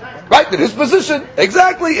 Right, in his position.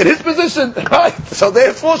 Exactly, in his position. Right. So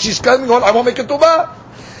therefore, she's coming on, I won't make a ketubah.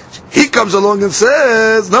 He comes along and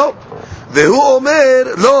says, no. Vehu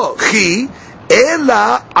omer, lo, chi,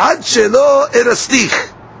 ela, ad shelo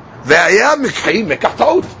erastich. Ve'aya mikhi mekach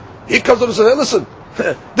ta'ut. He comes along and says, hey, listen,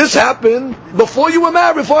 this happened before you were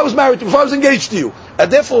married, before I was married, before I was engaged to you.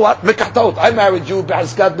 And therefore what? Mekach ta'ut. I married you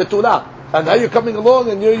b'hazkat betulah. And now you're coming along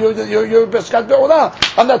and you're b'hazkat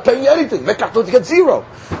betulah. I'm not paying you anything. Mekach ta'ut, you get zero.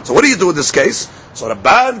 So what do you do in this case? So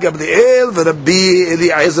Rabban Gamliel v'Rabbi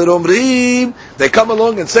Eliezer Omrim, they come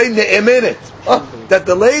along and say ne'emenet, that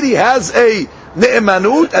the lady has a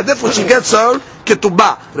ne'emanut, and therefore she gets her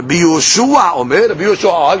ketubah. Rabbi Yoshua Omer, Rabbi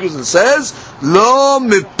Yoshua argues and says, lo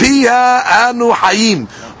mipiha anu hayim,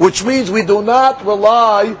 which means we do not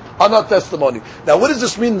rely on her testimony. Now, what does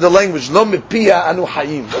this mean in the language? Lo mipiha anu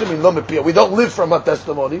hayim. What do you mean lo mipiha? We don't live from her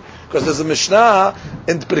testimony, because there's a Mishnah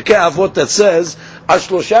in Pirkei Avot that says,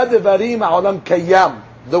 Ashlosha devarim ha'olam kayam.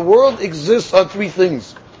 The world exists on three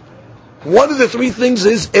things. One of the three things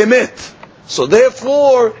is emet. So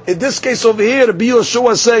therefore, in this case over here, Rabbi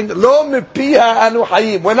Yoshua is saying, Lo mipiha anu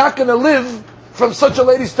hayim. We're not going to live from such a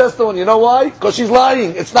lady's testimony. You know why? Because she's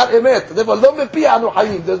lying. It's not emet. Therefore, Lo mipiha anu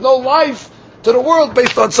hayim. There's no life to the world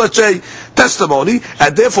based on such a testimony.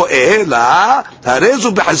 And therefore, Ehela,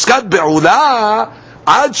 harezu b'hazkat be'ula,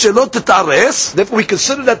 ad shelo tetares. Therefore, we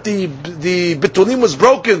consider that the betulim was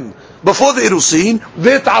broken before the irusin,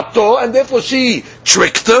 v't'ato, and therefore she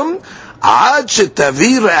tricked him. Ad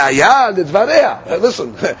shetavi re'aya lidvareha.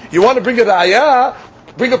 Listen, you want to bring a re'aya,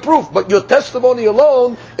 bring a proof, but your testimony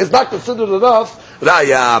alone is not considered enough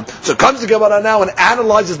re'aya. So comes the Gemara now and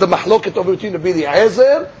analyzes the mahloket over between Rabbi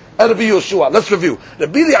Eliezer and Rabbi Yoshua. Let's review.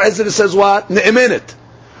 Rabbi Eliezer says what? Ne'emenet.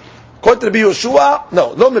 According to Rabbi Yoshua, no,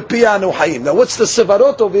 lo mipiha anu hayim. Now what's the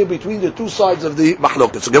sevarot over here between the two sides of the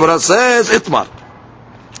mahloket? So Gemara says, Itmar.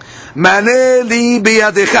 Mane li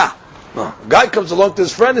biyadecha. Guy comes along to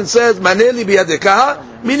his friend and says, Maneli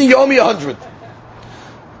biyadeka, meaning you owe me 100.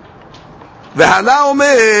 V'hala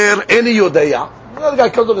omer, eni yodeya. Another guy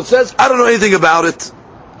comes along and says, I don't know anything about it.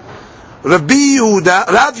 Rav Yehuda,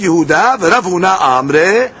 v'Rav Huna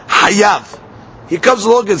amre, hayav. He comes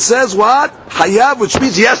along and says what? Hayav, which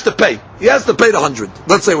means he has to pay. He has to pay the 100.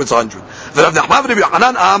 Let's say it's 100. V'Rav Nachman v'Rav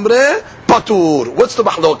Yochanan amre, patur. What's the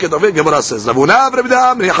mahloket of it? Gemara says, Rav Huna v'Rav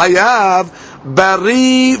Yehuda amre, hayav,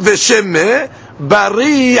 bari v'sheme,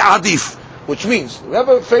 bari adif. Which means, we have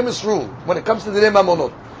a famous rule when it comes to the name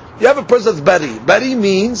Amonot. You have a person that's bari. Bari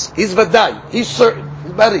means he's vadai. He's certain.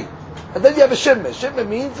 He's bari. And then you have a shemme. Shemme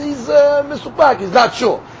means he's misupak. He's not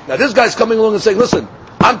sure. Now this guy's coming along and saying, listen,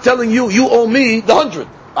 I'm telling you, you owe me the 100.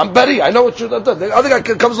 I'm bari. I know what you've done. The other guy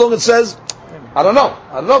comes along and says, I don't know.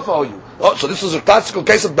 I don't know if I owe you. Oh, so this is a classical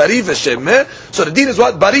case of bari v'shemme. So the deen is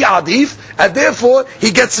what? Bari adif. And therefore,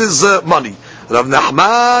 he gets his money. Rav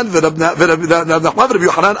Nachman v'Rav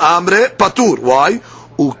Yochanan amre patur. Why?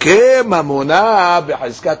 Uke mamona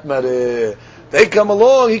b'hazkat mare. They come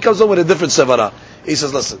along, he comes along with a different sevara. He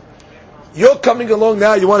says, listen, you're coming along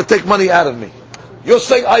now, you want to take money out of me. You're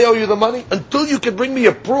saying I owe you the money until you can bring me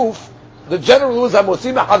a proof. The general rule is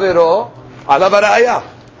hamosim havero ala bara'aya.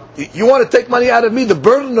 You want to take money out of me, the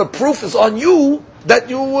burden of proof is on you that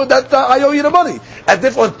I owe you the money. And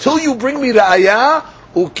therefore, until you bring me ra'aya,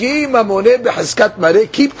 uki mamone b'hazkat mare,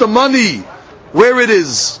 keep the money where it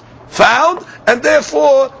is found, and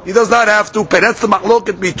therefore he does not have to pay. That's the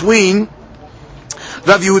machloket between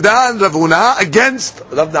Rav Yehuda and Rav Huna against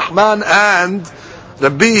Rav Nachman and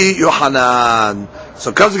Rabbi Yochanan.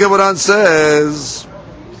 So comes the Gemara and says,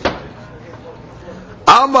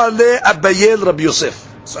 Amar le Abayel Rabbi Yosef.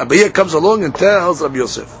 So Abayel comes along and tells Rabbi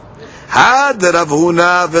Yosef, Had Rav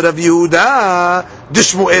Huna v'Rav Yehuda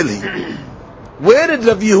dishmueli. Where did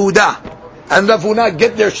Rav Yehuda and Rav Huna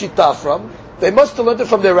get their shita from? They must have learned it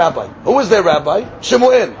from their rabbi. Who was their rabbi?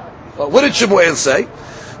 Shemuel. What did Shemuel say?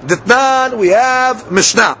 Ditnan, we have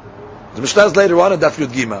Mishnah. The Mishnah is later on in Daf Yud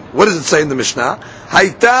Gimel. What does it say in the Mishnah?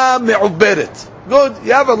 Hayta me'uberet. Good.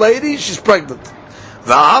 You have a lady, she's pregnant.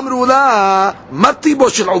 They come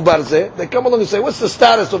along and say, what's the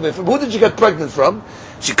status of it? From who did you get pregnant from?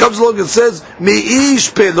 She comes along and says,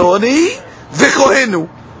 Mi'ish peloni v'kohenu,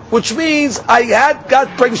 which means I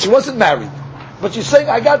got pregnant. She wasn't married, but she's saying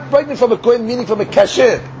I got pregnant from a kohen, meaning from a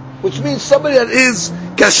kasher, which means somebody that is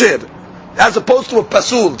kasher, as opposed to a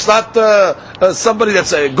pasul. It's not somebody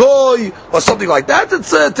that's a goy or something like that.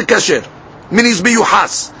 It's a kasher, meaning it's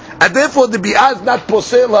miyuhas, and therefore the bi'ah is not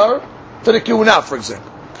posel her to the kiuna, for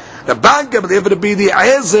example. The bank of the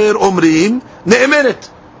Ezer Omrim Ne'emenet.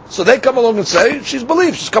 So they come along and say, she's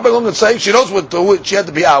believed. She's coming along and saying she knows what she had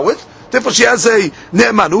to be out with. Therefore she has a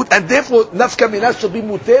Ne'emanut, and therefore Nafka Minas shall be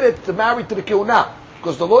muteret to marry to the kiuna.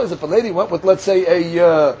 Because the law is if a lady went with, let's say,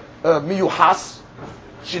 a miyuhas,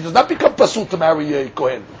 she does not become pasul to marry a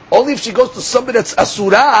kohen. Only if she goes to somebody that's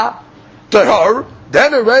asura to her,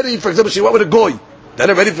 then already, for example, she went with a goy. Then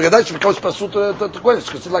already for that she becomes pasul to kohen. It's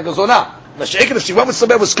considered like a zonah. If she went with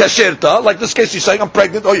somebody who was kasher to her, like this case she's saying, I'm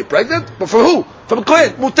pregnant. Oh, you're pregnant? But from who? From a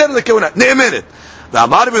kohen. Muter lekehuna. Ne'emenet.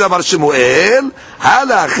 V'amar v'amar Shemuel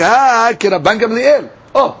halacha k'Rabban Gamliel.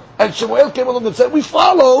 Oh, and Shemuel came along and said, we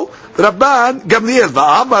follow Rabban Gamliel.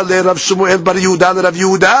 V'amar le'Rav Shemuel bar Yehuda le'Rav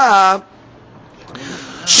Yehuda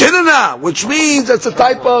Shenana, which means it's a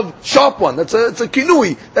type of sharp one. It's a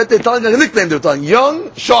kinui that they're telling, a nickname they're telling,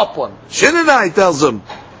 young, sharp one. Shenana, he tells them.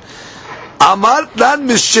 Amart lan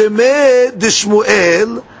mishemeh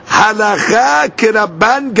d'Shmuel halacha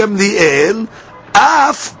k'Rabban Gamliel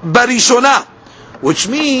af barishona, which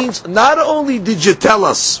means not only did you tell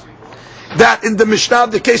us that in the Mishnah,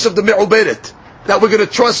 the case of the Me'uberet, that we're going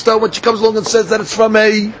to trust her when she comes along and says that it's from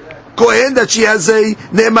a kohen, that she has a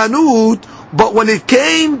ne'emanut, but when it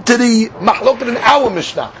came to the mahloket in our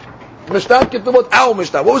Mishnah, Mishnah Ketuvot, our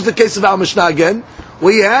Mishnah, what was the case of our Mishnah again?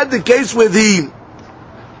 We had the case with the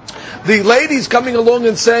ladies coming along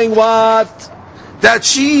and saying what? That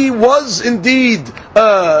she was indeed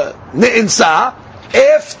ne'insa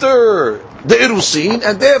after the Irusin,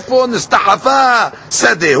 and therefore nistahafa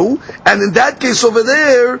sadehu, and in that case over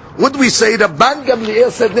there, what do we say? Rabban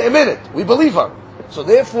Gamliel said ne'emenet. We believe her. So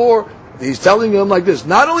therefore, he's telling them like this: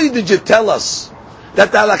 not only did you tell us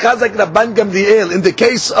that the halakha is like Rabban Gamliel in the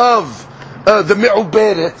case of the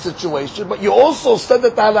Me'uberet situation, but you also said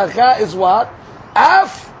that the halakha is what?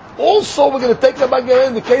 Also, we're going to take Rabban Gamliel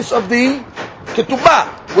in the case of the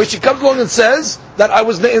Ketubah, where she comes along and says that I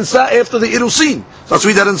was ne'insa after the Irusin. So let's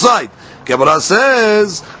read that inside. Gemara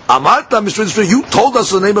says, Amarta Mishra, you told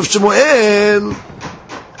us the name of Shemuel.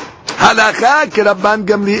 Halakha k'Rabban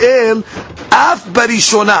Gamliel af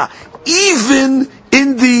barishona, even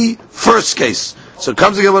in the first case. So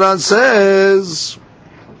comes the Gemara and says,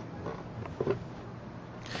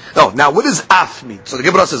 oh, now what does af mean? So the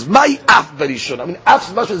Gemara says, my af barishona. I mean,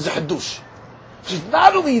 af is a hadush. She's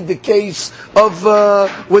not only in the case of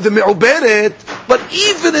with the Me'uberet, but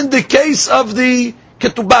even in the case of the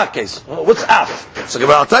Ketubah case. What's af? So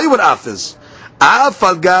I'll tell you what af is. Af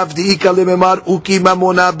al gav di'ika lememar uki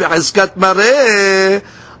mamona b'chizkat mareh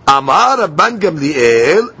amar Rabban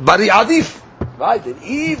Gamliel bari adif. Right, and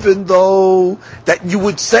even though that you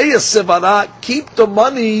would say a sevara, keep the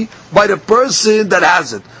money by the person that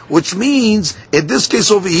has it, which means in this case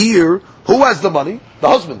over here, who has the money? The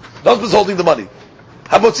husband. The husband's holding the money.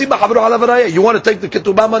 You want to take the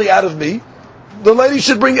ketubah money out of me? The lady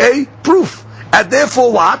should bring a proof, and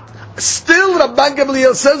therefore what? Still, Rabban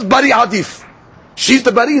Gamliel says bari adif. She's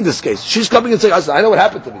the bari in this case. She's coming and saying, I know what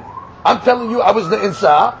happened to me. I'm telling you, I was the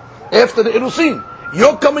insa after the irusin.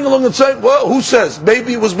 You're coming along and saying, well, who says?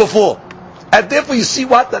 Maybe it was before. And therefore you see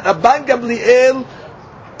what? That Rabban Gamliel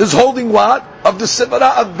is holding what? Of the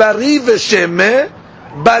sevara of bari v'shemeh,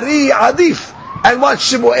 bari adif. And what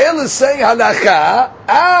Shemuel is saying, halakha,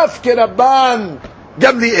 af Rabban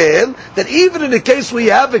Gamliel, that even in the case we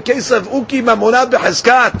have a case of uki mamona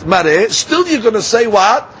b'chizkat mareh, still you're going to say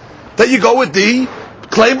what? That you go with the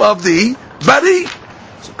claim of the bari.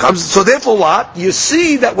 So therefore what? You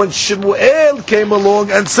see that when Shemuel came along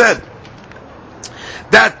and said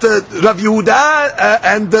that Rav Yehuda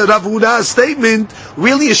and Rav Huda's statement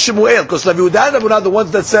really is Shemuel, because Rav Yehuda and Rav Huda are the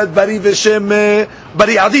ones that said bari v'shem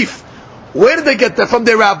bari adif. Where did they get that from?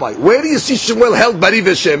 Their rabbi. Where do you see Shemuel held bari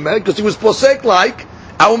v'shem? Because he was posek like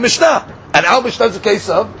our Mishnah, and our Mishnah is the case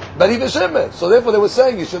of bari v'shem. So therefore they were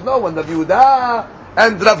saying you should know when Rav Yehuda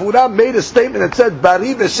and Rav Huda made a statement that said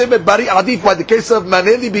bari v'shem bari adif by the case of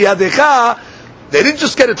maneli biyadecha, they didn't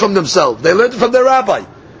just get it from themselves. They learned it from their rabbi.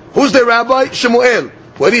 Who's their rabbi? Shemuel.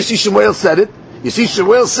 Where do you see Shemuel said it? You see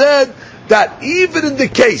Shemuel said that even in the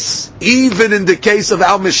case of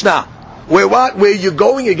our Mishnah, Where what? Where you're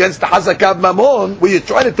going against the hazakah mamon, where you're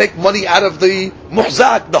trying to take money out of the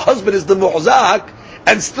muhzak. The husband is the muhzak,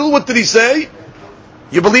 and still, what did he say?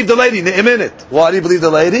 You believe the lady, ni'minit. Why do you believe the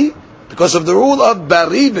lady? Because of the rule of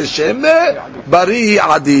bari v'shem, bari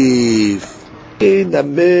adif. It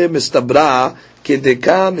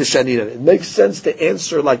makes sense to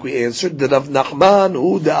answer like we answered. That Rav Nachman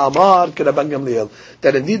hu de'amar k'Rabban Gamliel.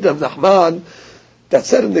 That indeed Rav Nachman, that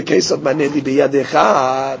said in the case of maneli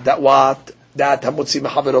biyadecha, that what? That hamotzi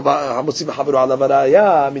mechaveru ala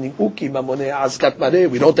varaya, meaning uki mamone azkat mare.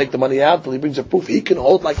 We don't take the money out until he brings a proof. He can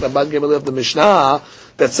hold like Rabban Gamliel of the Mishnah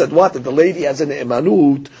that said what? That the lady has an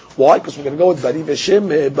emanut. Why? Because we're going to go with bari v'shem,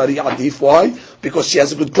 bari adif. Why? Because she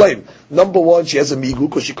has a good claim. Number one, she has a migu,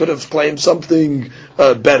 because she could have claimed something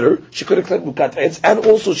better. She could have claimed mukat etz, and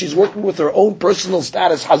also she's working with her own personal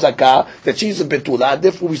status hazakah, that she's a betula.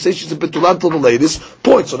 Therefore, we say she's a betula until the latest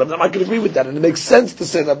point. So I can agree with that, and it makes sense to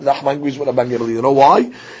say that Nachman agrees with Rabban Gamliel. You know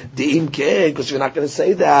why? Because you're not going to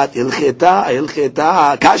say that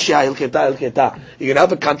ilcheta, kashya, ilcheta. You're going to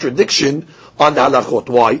have a contradiction on the halachot.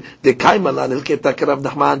 Why? The kaimalan ilcheta kerav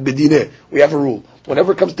Nachman bedine. We have a rule.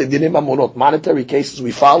 Whenever it comes to dinim amonot, monetary cases,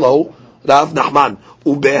 we follow Rav Nachman.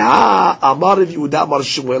 Ubeha amar Rav Yehuda amar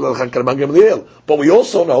Shmuel al Rabban Gamliel. But we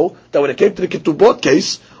also know that when it came to the Ketuvot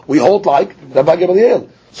case, we hold like Rabban Gamliel.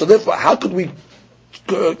 So therefore, how could we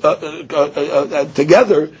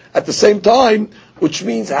together at the same time, which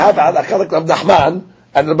means have halakha like Rav Nachman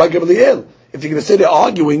and Rabban Gamliel? If you're going to say they're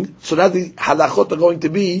arguing, so now the halachot are going to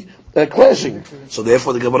be clashing. So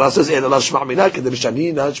therefore the Gemara says, so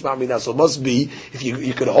it must be, if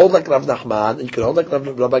you could hold like Rav Nachman, and you could hold like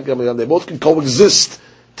Rabban Gamliel, they both can coexist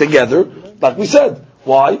together, like we said.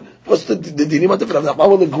 Why? Because the dinim of Rav Nachman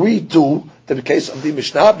will agree to the case of the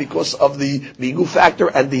Mishnah because of the migu factor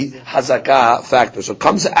and the hazakah factor. So it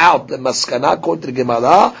comes out, the maskana according to the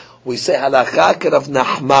Gemara, we say halakha ke Rav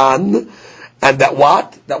Nachman, and that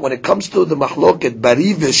what? That when it comes to the mahloket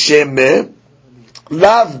bari v'shem,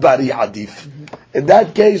 lav bari adif. In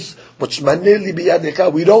that case,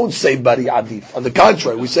 we don't say bari adif. On the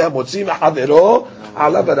contrary, we say hamotzi mehavero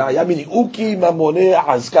ala baraya, meaning uki mamone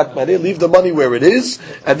azkat mare, leave the money where it is,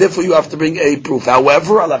 and therefore you have to bring a proof.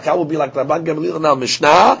 However, halakha will be like Rabban Gamliel in our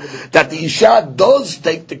Mishnah, that the isha does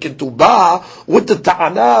take the ketubah with the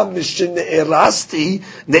ta'ana mishin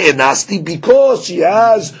ne'enasti, because she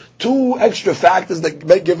has two extra factors that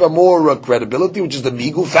may give her more credibility, which is the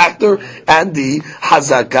migu factor and the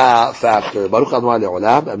hazakah factor. Baruch Adonai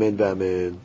Le'olam. Amen.